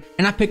Road,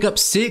 and I pick up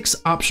 6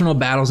 optional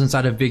battles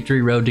inside of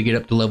Victory Road to get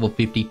up to level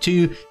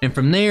 52. And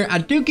from there, I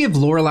do give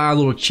Lorelei a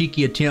little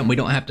cheeky attempt we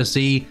don't have to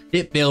see.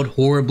 It failed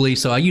horribly,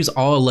 so I use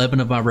all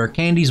 11 of my rare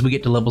candies. We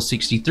get to level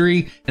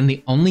 63, and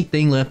the only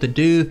thing left to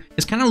do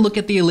is kind of look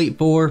at the Elite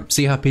Four,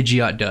 see how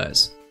Pidgeot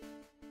does.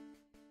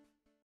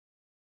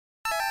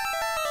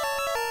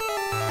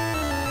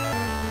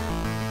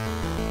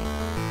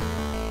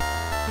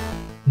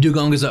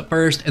 Dugong is up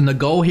first, and the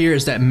goal here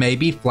is that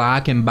maybe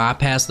Fly can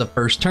bypass the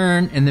first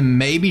turn, and then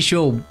maybe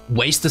she'll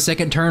waste the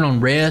second turn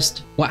on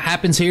rest. What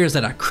happens here is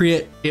that I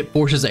crit, it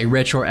forces a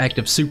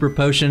retroactive super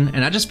potion,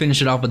 and I just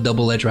finish it off with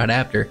double edge right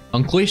after.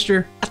 On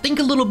Cloyster, I think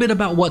a little bit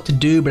about what to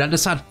do, but I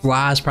decide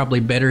Fly is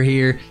probably better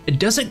here. It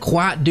doesn't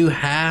quite do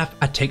half,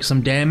 I take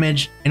some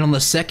damage, and on the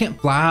second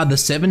Fly, the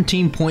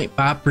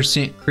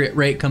 17.5% crit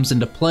rate comes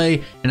into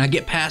play, and I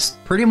get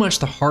past pretty much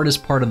the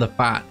hardest part of the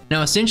fight.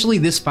 Now essentially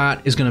this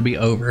fight is going to be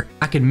over.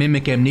 I can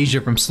mimic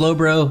Amnesia from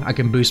Slowbro, I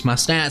can boost my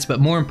stats, but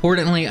more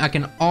importantly, I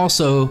can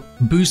also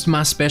boost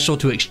my special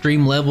to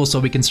extreme level so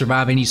we can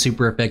survive any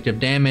super effective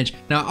damage.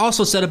 Now I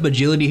also set up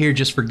agility here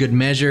just for good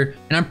measure,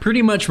 and I'm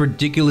pretty much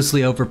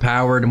ridiculously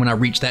overpowered when I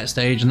reach that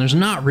stage, and there's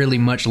not really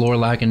much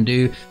Lorelei can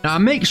do. Now I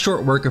make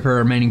short work of her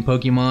remaining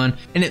Pokemon,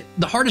 and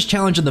the hardest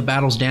challenge of the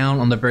battle's down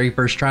on the very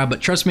first try, but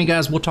trust me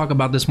guys, we'll talk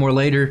about this more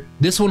later.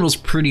 This one was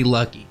pretty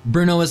lucky.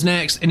 Bruno is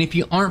next, and if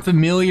you aren't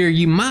familiar,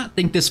 you might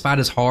think this fight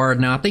is hard.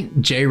 Now I think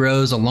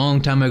J-Rose a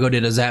long time ago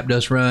did a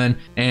Zapdos run,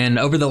 and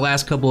over the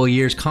last couple of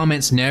years,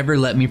 comments never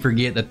let me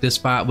forget that this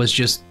fight was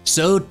just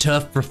so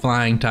tough for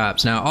flying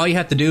types. Now all you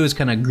have to do is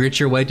kind of grit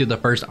your way through the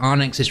first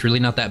Onix. It's really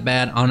not that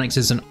bad. Onix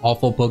is an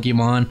awful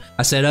Pokemon.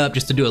 I set up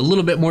just to do a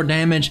little bit more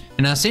damage,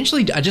 and I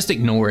just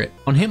ignore it.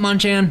 On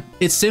Hitmonchan,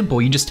 it's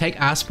simple. You just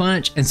take Ice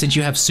Punch, and since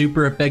you have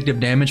super effective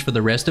damage for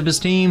the rest of his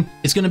team,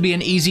 it's going to be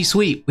an easy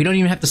sweep. We don't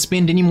even have to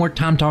spend any more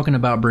time talking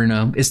about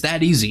Bruno. It's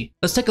that easy.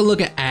 Let's take a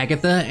look at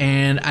Agatha,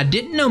 and I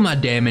didn't know my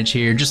damage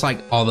here, just like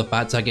all the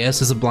fights I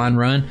guess is a blind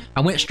run.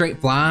 I went straight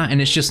Fly,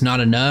 and it's just not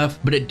enough,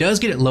 but it does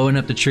get it low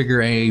enough to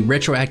trigger a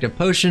retroactive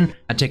potion.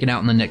 I take it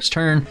out in the next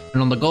turn,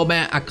 and on the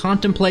Golbat, I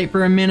contemplate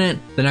for a minute,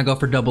 then I go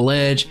for double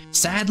edge.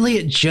 Sadly,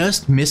 it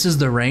just misses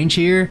the range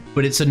here,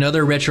 but it's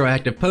another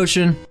retroactive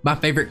potion. My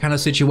favorite kind of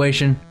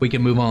situation. We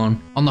can move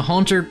on. On the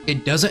Haunter,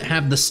 it doesn't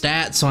have the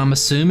stats, so I'm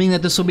assuming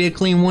that this will be a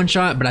clean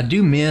one-shot, but I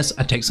do miss.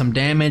 I take some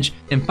damage,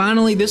 and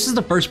finally, this is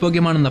the first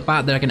Pokemon in the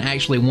fight that I can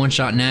actually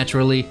one-shot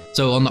naturally.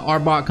 So on the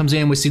Arbok comes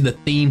in, we see the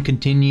theme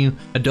continue.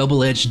 A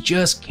double edge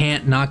just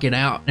can't knock it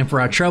out, and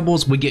for our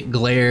troubles, we get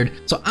glared.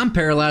 So I'm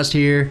paralyzed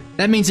here.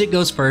 That means it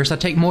goes first. I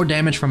take more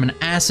damage from an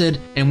acid,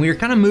 and we're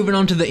kind of moving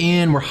on to the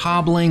end. We're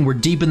hobbling, we're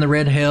deep in the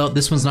red health.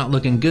 This one's not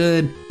looking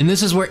good, and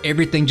this is where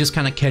everything just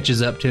kind of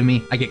catches up to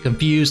me. I get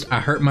confused, I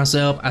hurt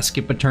myself, I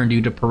skip a turn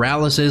due to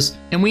paralysis,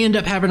 and we end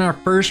up having our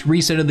first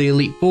reset of the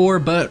Elite Four,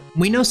 but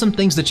we know some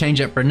things to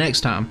change up for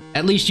next time.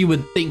 At least you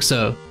would think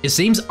so. It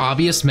seems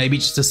obvious maybe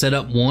just to set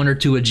up 1 or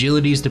 2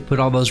 agilities to put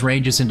all those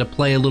ranges into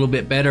play a little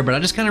bit better, but I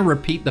just kind of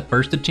repeat the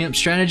first attempt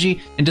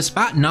strategy, and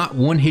despite not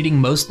one-hitting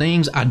most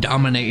things, I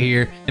dominate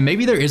here. And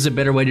maybe there is a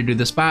better way to do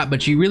this fight,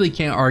 but you really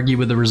can't argue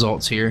with the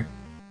results here.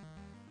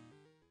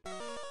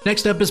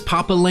 Next up is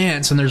Papa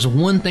Lance, and there's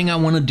one thing I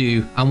want to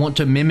do. I want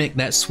to mimic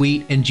that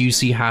sweet and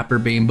juicy Hyper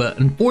Beam, but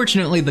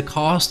unfortunately the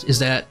cost is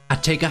that I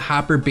take a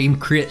Hyper Beam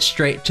crit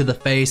straight to the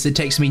face. It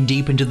takes me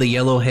deep into the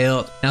yellow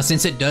health. Now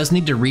since it does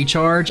need to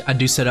recharge, I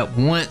do set up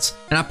once,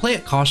 and I play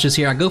it cautious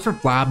here. I go for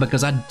Fly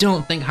because I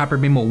don't think Hyper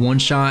Beam will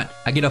one-shot.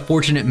 I get a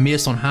fortunate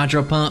miss on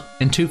Hydro Pump,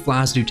 and 2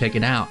 Flies do take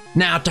it out.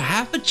 Now to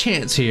have a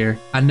chance here,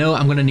 I know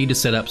I'm going to need to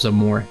set up some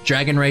more.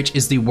 Dragon Rage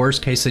is the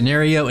worst case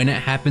scenario, and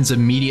it happens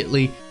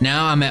immediately.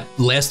 Now I'm at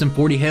less than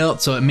 40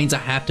 health, so it means I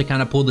have to kind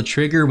of pull the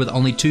trigger with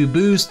only 2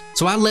 boosts.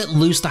 So I let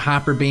loose the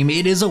Hyper Beam.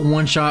 It is a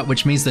one-shot,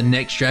 which means the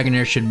next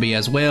Dragonair should be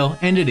as well,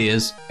 and it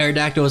is.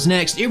 Aerodactyl is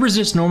next. It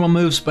resists normal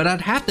moves, but I'd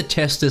have to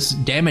test this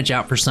damage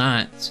out for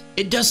science.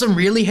 It does some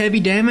really heavy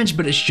damage,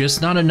 but it's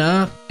just not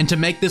enough. And to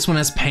make this one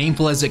as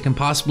painful as it can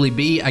possibly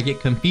be, I get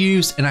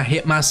confused and I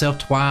hit myself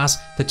twice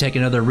to take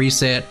another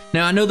reset.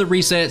 Now I know the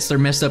resets, they're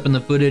messed up in the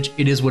footage.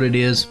 It is what it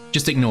is.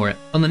 Just ignore it.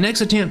 On the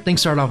next attempt,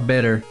 things start off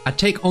better. I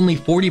take only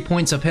 40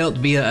 points of health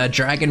via a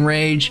Dragon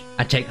Rage.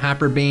 I take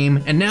Hyper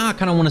Beam, and now I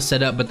kind of want to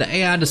set up, but the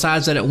AI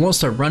decides that it wants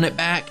to run it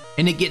back,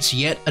 and it gets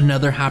yet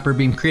another Hyper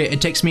Beam crit.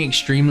 It takes me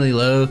extremely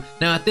low.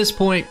 Now at this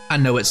point, I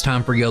know it's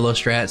time for YOLO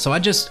strat, so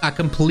I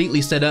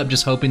completely set up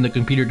just hoping the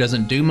computer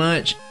doesn't do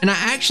much. And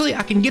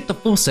I can get the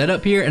full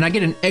setup here, and I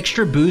get an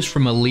extra boost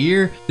from a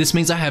Leer. This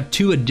means I have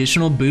 2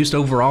 additional boosts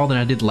overall than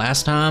I did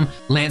last time.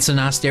 Lance and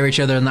I stare each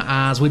other in the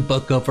eyes. We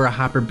both go for a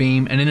Hyper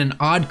Beam, and in an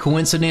odd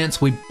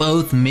coincidence, we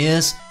both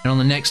miss. And on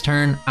the next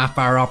turn, I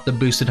fire off the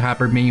boosted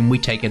Hyper Beam. We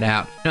take it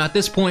out. Now at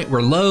this point,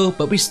 we're low,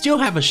 but we still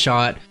have a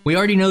shot. We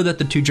already know that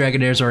the 2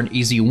 Dragonairs are an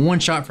easy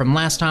one-shot from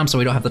last time, so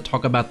we don't have to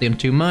talk about them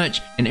too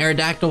much. And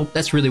Aerodactyl,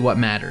 that's really what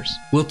matters.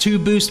 Will 2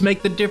 boost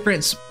make the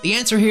difference? The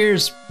answer here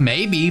is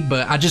maybe,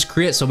 but I just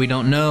crit, so we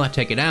don't know. I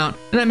take it out,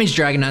 and that means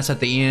Dragonite's at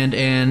the end.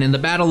 And in the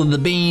Battle of the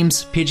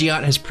Beams,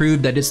 Pidgeot has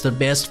proved that it's the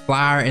best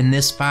flyer in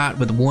this fight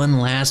with one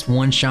last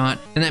one-shot,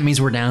 and that means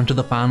we're down to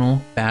the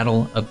final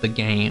battle of the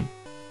game.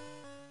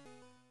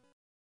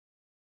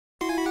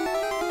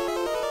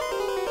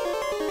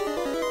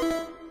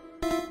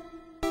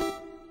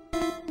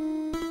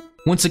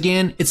 Once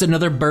again, it's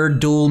another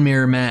bird duel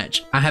mirror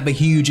match. I have a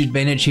huge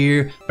advantage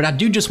here, but I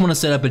do just want to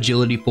set up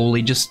agility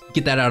fully, just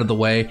get that out of the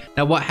way.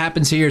 Now what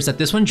happens here is that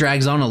this one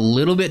drags on a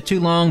little bit too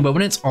long, but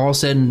when it's all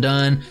said and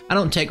done, I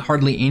don't take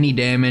hardly any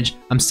damage.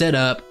 I'm set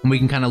up, and we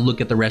can kind of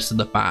look at the rest of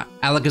the fight.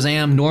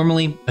 Alakazam,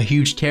 normally a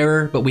huge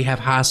terror, but we have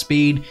high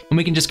speed, and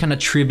we can just kind of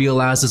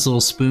trivialize this little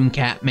spoon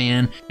cat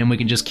man, and we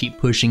can just keep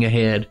pushing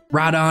ahead.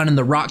 Rhydon and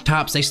the Rock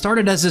Tops, they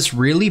started as this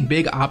really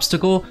big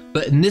obstacle,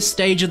 but in this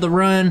stage of the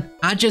run,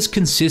 I just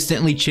consistently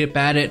chip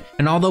at it,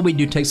 and although we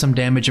do take some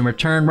damage in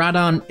return,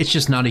 Rhydon, it's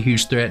just not a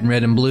huge threat in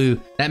red and blue.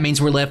 That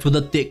means we're left with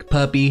a thick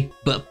puppy,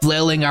 but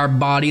flailing our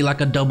body like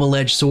a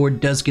double-edged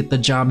sword does get the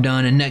job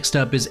done. And next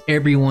up is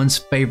everyone's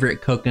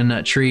favorite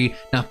coconut tree.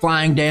 Now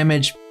flying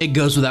damage, it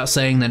goes without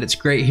saying that it's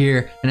great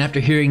here, and after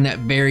hearing that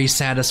very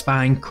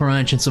satisfying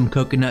crunch and some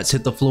coconuts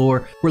hit the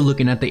floor, we're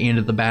looking at the end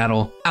of the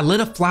battle. I let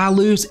a fly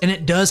loose, and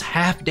it does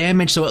half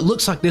damage, so it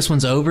looks like this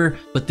one's over,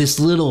 but this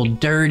little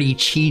dirty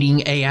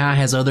cheating AI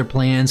has other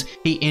plans.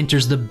 He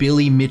enters the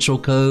Billy Mitchell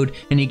code,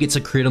 and he gets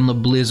a crit on the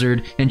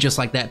Blizzard, and just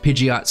like that,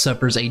 Pidgeot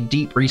suffers a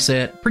deep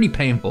reset. Pretty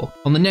painful.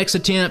 On the next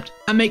attempt,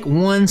 I make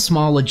one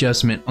small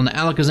adjustment. On the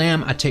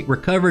Alakazam, I take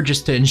Recover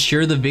just to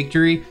ensure the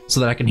victory so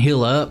that I can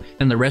heal up,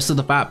 and the rest of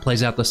the fight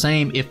plays out the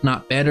same, if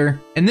not better.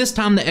 And this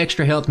time the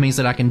extra health means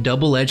that I can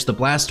double edge the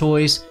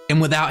Blastoise,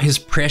 and without his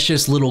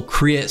precious little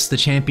crits, the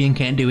champion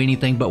can't do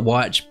anything but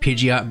watch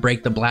Pidgeot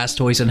break the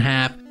Blastoise in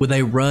half with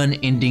a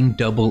run-ending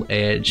double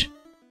edge.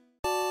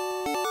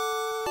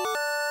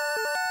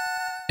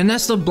 And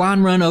that's the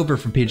blind run over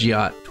for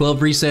Pidgeot.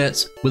 12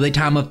 resets with a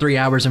time of 3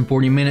 hours and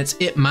 40 minutes.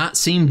 It might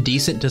seem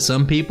decent to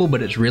some people,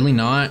 but it's really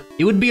not.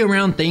 It would be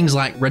around things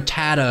like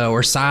Rattata or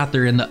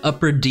Scyther in the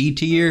upper D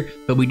tier,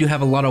 but we do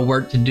have a lot of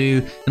work to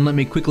do. And let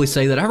me quickly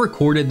say that I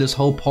recorded this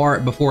whole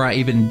part before I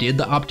even did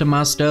the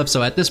optimized stuff,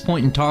 so at this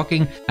point in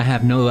talking, I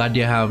have no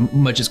idea how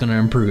much it's going to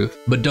improve.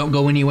 But don't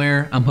go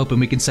anywhere. I'm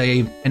hoping we can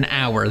save an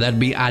hour. That'd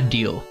be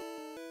ideal.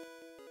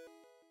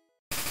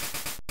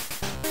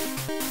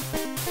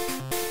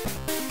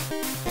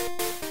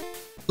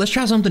 Let's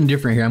try something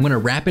different here. I'm going to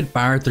rapid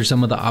fire through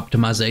some of the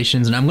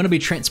optimizations, and I'm going to be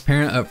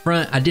transparent up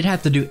front. I did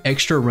have to do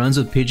extra runs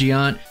with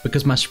Pidgeot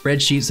because my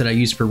spreadsheets that I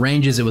used for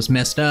ranges, it was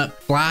messed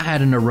up. Fly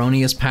had an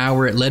erroneous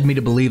power. It led me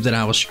to believe that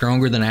I was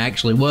stronger than I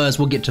actually was.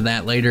 We'll get to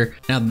that later.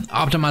 Now,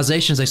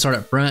 optimizations, they start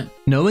up front.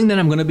 Knowing that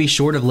I'm going to be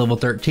short of level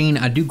 13,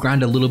 I do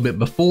grind a little bit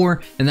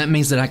before, and that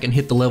means that I can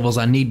hit the levels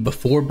I need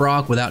before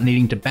Brock without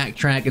needing to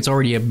backtrack. It's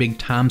already a big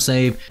time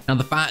save. Now,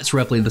 the fight's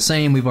roughly the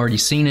same. We've already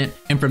seen it.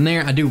 And from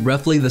there, I do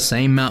roughly the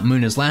same Mount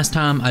Moon as last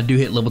time. I do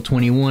hit level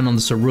 21 on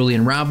the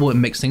Cerulean Rival. It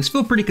makes things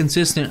feel pretty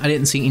consistent. I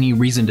didn't see any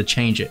reason to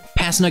change it.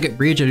 Past Nugget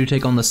Bridge, I do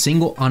take on the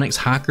single Onyx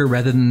Hiker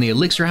rather than the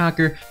Elixir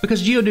Hiker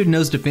because Geodude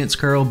knows Defense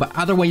Curl, but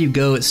either way you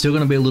go, it's still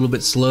going to be a little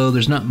bit slow.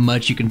 There's not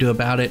much you can do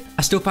about it.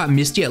 I still fight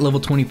Misty at level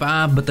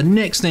 25, but the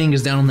next thing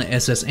is down on the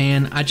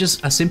SSN.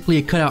 I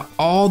simply cut out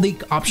all the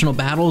optional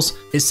battles.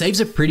 It saves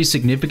a pretty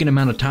significant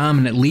amount of time,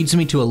 and it leads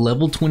me to a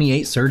level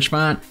 28 Surge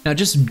fight. Now,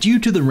 just due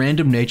to the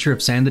random nature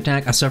of Sand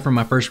Attack, I suffer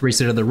my first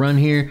reset of the run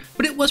here,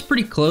 but it was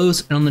pretty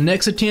close, and on the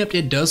next attempt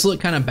it does look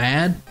kind of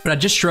bad, but I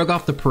just shrug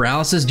off the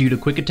paralysis due to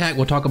Quick Attack.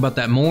 We'll talk about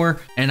that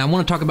more, and I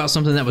want to talk about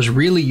something that was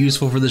really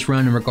useful for this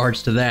run in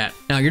regards to that.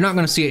 Now, you're not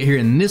going to see it here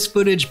in this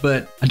footage,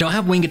 but I don't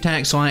have Wing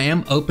Attack, so I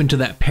am open to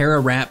that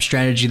Para-Wrap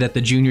strategy that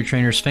the junior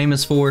trainer is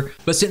famous for,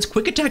 but since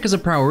Quick Attack is a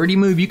priority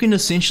move, you can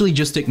essentially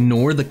just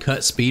ignore the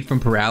cut speed from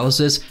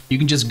paralysis. You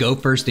can just go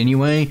first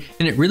anyway,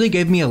 and it really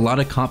gave me a lot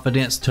of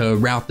confidence to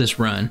route this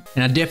run,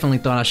 and I definitely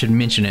thought I should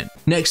mention it.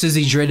 Next is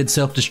the dreaded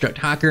Self-Destruct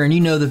Hiker, and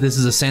you know that this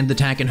is a Sand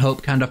Attack and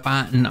Hope kind of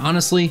fight, and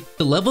honestly,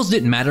 the levels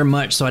didn't matter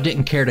much, so I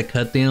didn't care to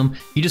cut them.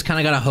 You just kind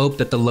of gotta hope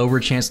that the lower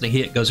chance to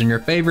hit goes in your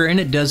favor, and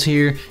it does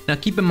here. Now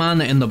keep in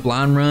mind that in the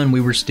blind run,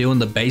 we were still in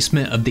the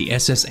basement of the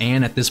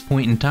SSN at this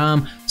point in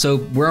time, so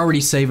we're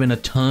already saving a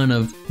ton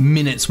of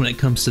minutes when it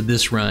comes to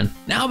this run.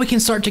 Now we can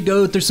start to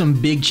go through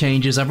some big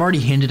changes. I've already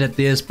hinted at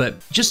this, but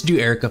just do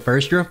Erica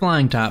first. You're a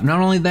flying type. Not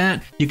only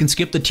that, you can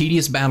skip the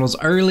tedious battles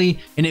early,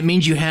 and it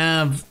means you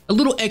have a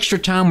little extra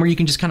time where you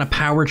can just kind of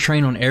power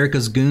train on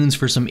Erica's goons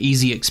for some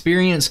easy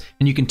experience,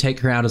 and you can take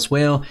her out as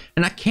well.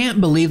 And I can't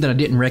believe that I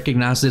didn't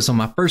recognize this on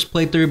my first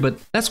playthrough, but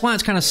that's why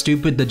it's kind of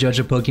stupid to judge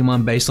a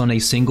Pokemon based on a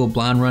single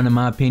blind run in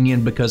my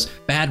opinion, because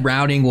bad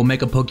routing will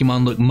make a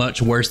Pokemon look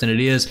much worse than it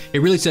is.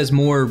 It really says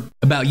more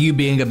about you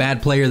being a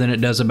bad player than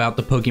it does says about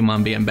the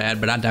Pokemon being bad,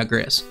 but I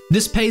digress.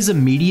 This pays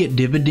immediate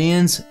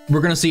dividends.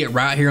 We're gonna see it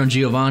right here on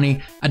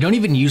Giovanni. I don't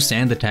even use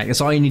Sand Attack, that's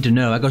all you need to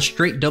know. I go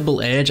straight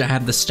double edge, I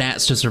have the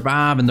stats to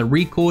survive, and the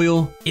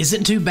recoil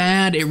isn't too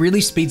bad. It really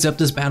speeds up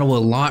this battle a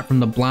lot from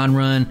the blind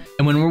run,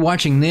 and when we're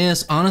watching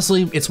this,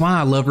 honestly, it's why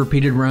I love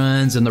repeated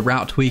runs and the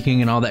route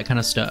tweaking and all that kind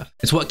of stuff.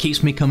 It's what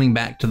keeps me coming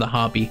back to the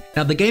hobby.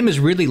 Now the game is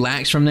really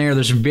lax from there.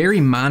 There's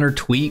very minor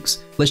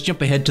tweaks. Let's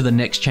jump ahead to the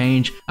next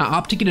change. I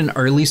opt to get an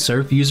early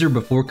surf user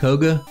before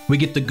Koga. We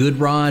get the good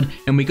rod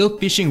and we go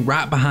fishing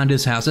right behind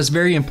his house. That's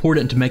very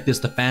important to make this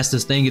the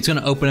fastest thing. It's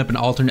gonna open up an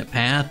alternate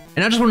path.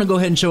 And I just wanna go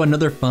ahead and show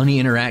another funny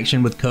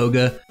interaction with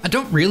Koga. I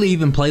don't really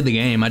even play the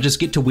game. I just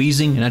get to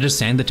wheezing and I just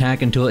Sand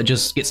Attack until it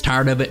just gets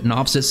tired of it and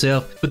offs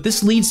itself. But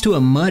this leads to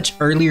a much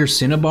earlier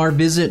Cinnabar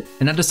visit,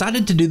 and I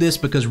decided to do this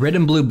because Red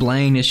and Blue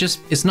Blaine,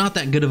 it's not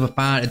that good of a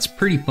fight. It's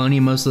pretty funny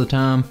most of the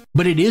time,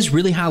 but it is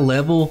really high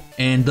level,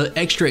 and the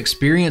extra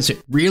experience,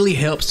 it really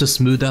helps to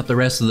smooth out the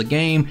rest of the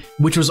game,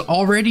 which was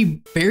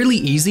already fairly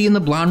easy in the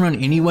blind run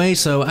anyway,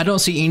 so I don't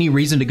see any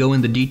reason to go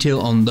into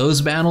detail on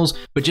those battles,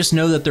 but just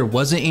know that there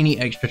wasn't any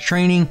extra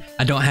training.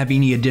 I don't have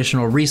any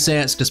additional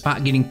resets,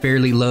 despite getting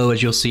fairly low,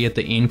 as you'll see at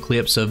the end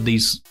clips of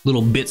these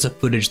little bits of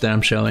footage that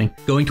I'm showing.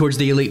 Going towards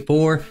the Elite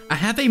Four, I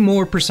have a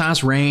more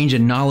precise range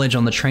and knowledge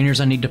on the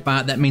trainers I need to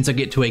fight. That means I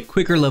get to a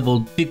quicker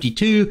level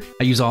 52,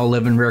 I use all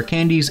 11 rare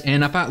candies,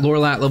 and I fight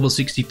Lorelei at level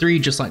 63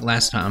 just like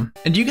last time.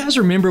 And do you guys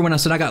remember when I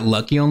said I got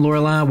lucky on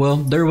Lorelei? Well,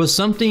 there was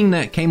something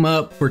that came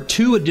up for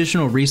 2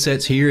 additional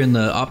resets here in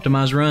the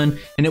optimized run,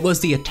 and it was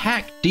the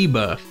attack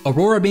debuff.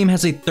 Aurora Beam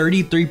has a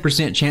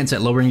 33% chance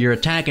at lowering your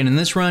attack, and in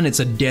this run, it's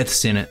a death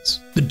sentence.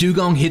 The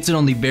Dugong hits it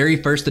on the very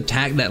first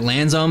attack that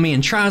lands on me,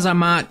 and try as I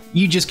might,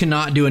 you just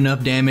cannot do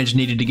enough damage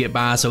needed to get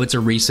by, so it's a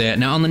reset.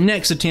 Now on the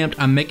next attempt,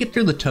 I make it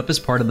through the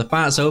toughest part of the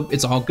fight, so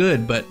it's all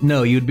good, but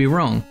no, you'd be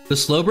wrong. The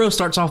Slowbro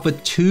starts off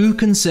with 2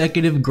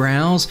 consecutive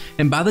growls,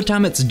 and by the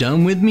time it's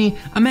done with me,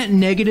 I'm at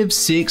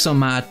 -6 on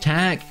my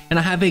attack, and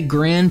I have a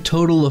grand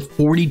total of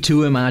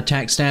 42 in my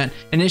attack stat,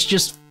 and it's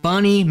just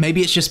funny,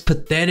 maybe it's just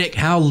pathetic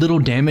how little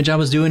damage I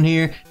was doing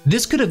here.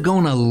 This could have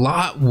gone a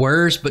lot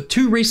worse, but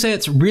 2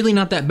 resets, really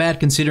not that bad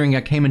considering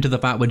I came into the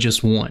fight with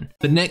just 1.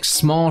 The next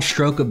small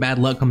stroke of bad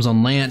luck comes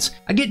on Lance.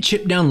 I get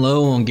chipped down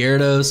low on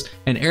Gyarados,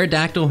 and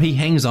Aerodactyl, he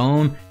hangs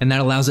on, and that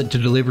allows it to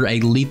deliver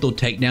a lethal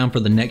takedown for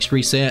the next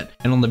reset.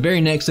 And on the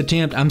very next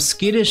attempt, I'm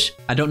skittish.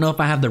 I don't know if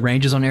I have the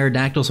ranges on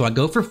Aerodactyl, so I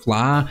go for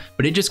Fly,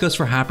 but it just goes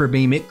for Hyper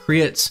Beam, it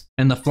crits.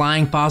 And the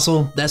Flying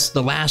Fossil, that's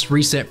the last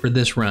reset for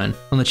this run.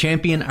 On the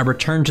Champion, I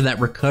return to that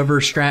Recover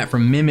strat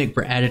from Mimic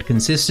for added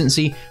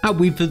consistency. I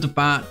weave through the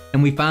fight,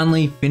 and we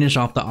finally finish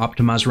off the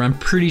optimized run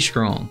pretty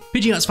strong.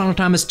 Pidgeot's final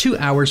time is 2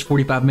 hours,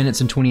 45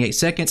 minutes, and 28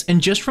 seconds, and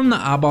just from the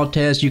eyeball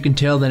test, you can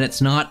tell that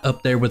it's not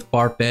up there with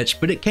Farfetch'd,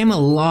 but it came a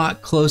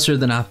lot closer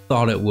than I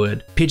thought it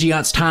would.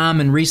 Pidgeot's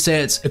time and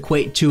resets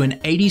equate to an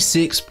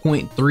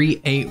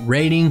 86.38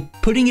 rating,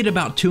 putting it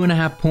about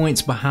 2.5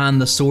 points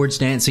behind the Swords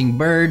Dancing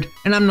Bird,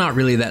 and I'm not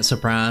really that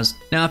surprised.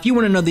 Now, if you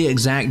want to know the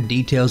exact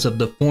details of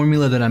the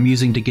formula that I'm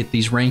using to get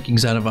these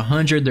rankings out of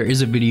 100, there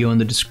is a video in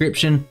the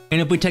description.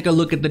 And if we take a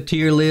look at the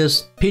tier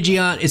list,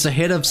 Pidgeot is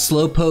ahead of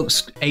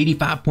Slowpoke's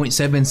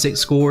 85.76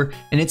 score,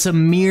 and it's a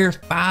mere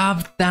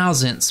 5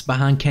 thousandths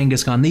behind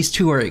Kangaskhan. These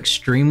two are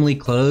extremely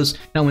close.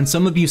 Now, when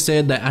some of you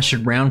said that I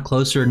should round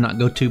closer and not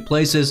go 2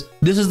 places,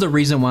 this is the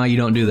reason why you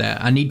don't do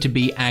that. I need to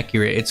be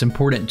accurate. It's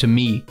important to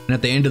me. And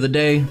at the end of the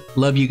day,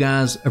 love you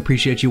guys,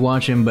 appreciate you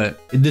watching, but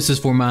this is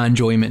for my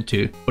enjoyment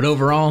too. But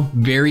overall,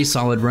 very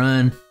solid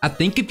run. I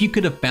think if you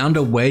could have found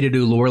a way to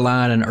do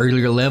Lorelei at an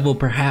earlier level,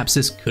 perhaps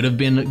this could have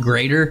been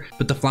greater,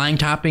 but the flying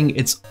topping,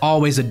 it's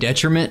always a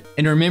detriment.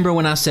 And remember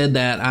when I said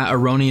that I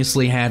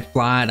erroneously had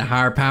Fly at a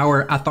higher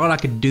power, I thought I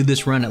could do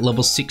this run at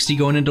level 60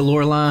 going into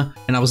Lorelei,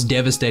 and I was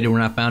devastated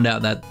when I found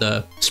out that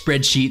the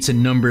spreadsheets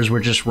and numbers were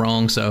just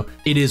wrong, so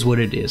it is what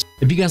it is.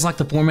 If you guys like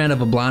the format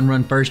of a blind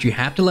run first, you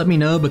have to let me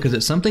know because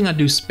it's something I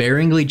do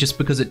sparingly just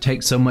because it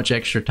takes so much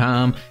extra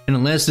time, and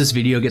unless this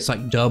video gets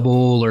like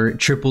double or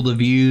triple the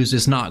views,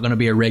 it's not going to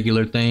be a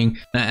regular thing.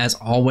 Now, as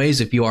always,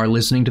 if you are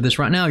listening to this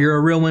right now, you're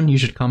a real one, you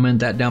should comment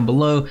that down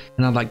below,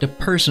 and I'd like to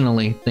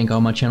personally thank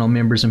all my channel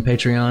members and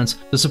Patreons.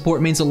 The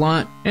support means a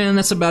lot, and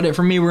that's about it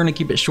for me. We're going to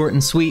keep it short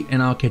and sweet,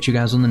 and I'll catch you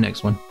guys on the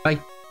next one. Bye.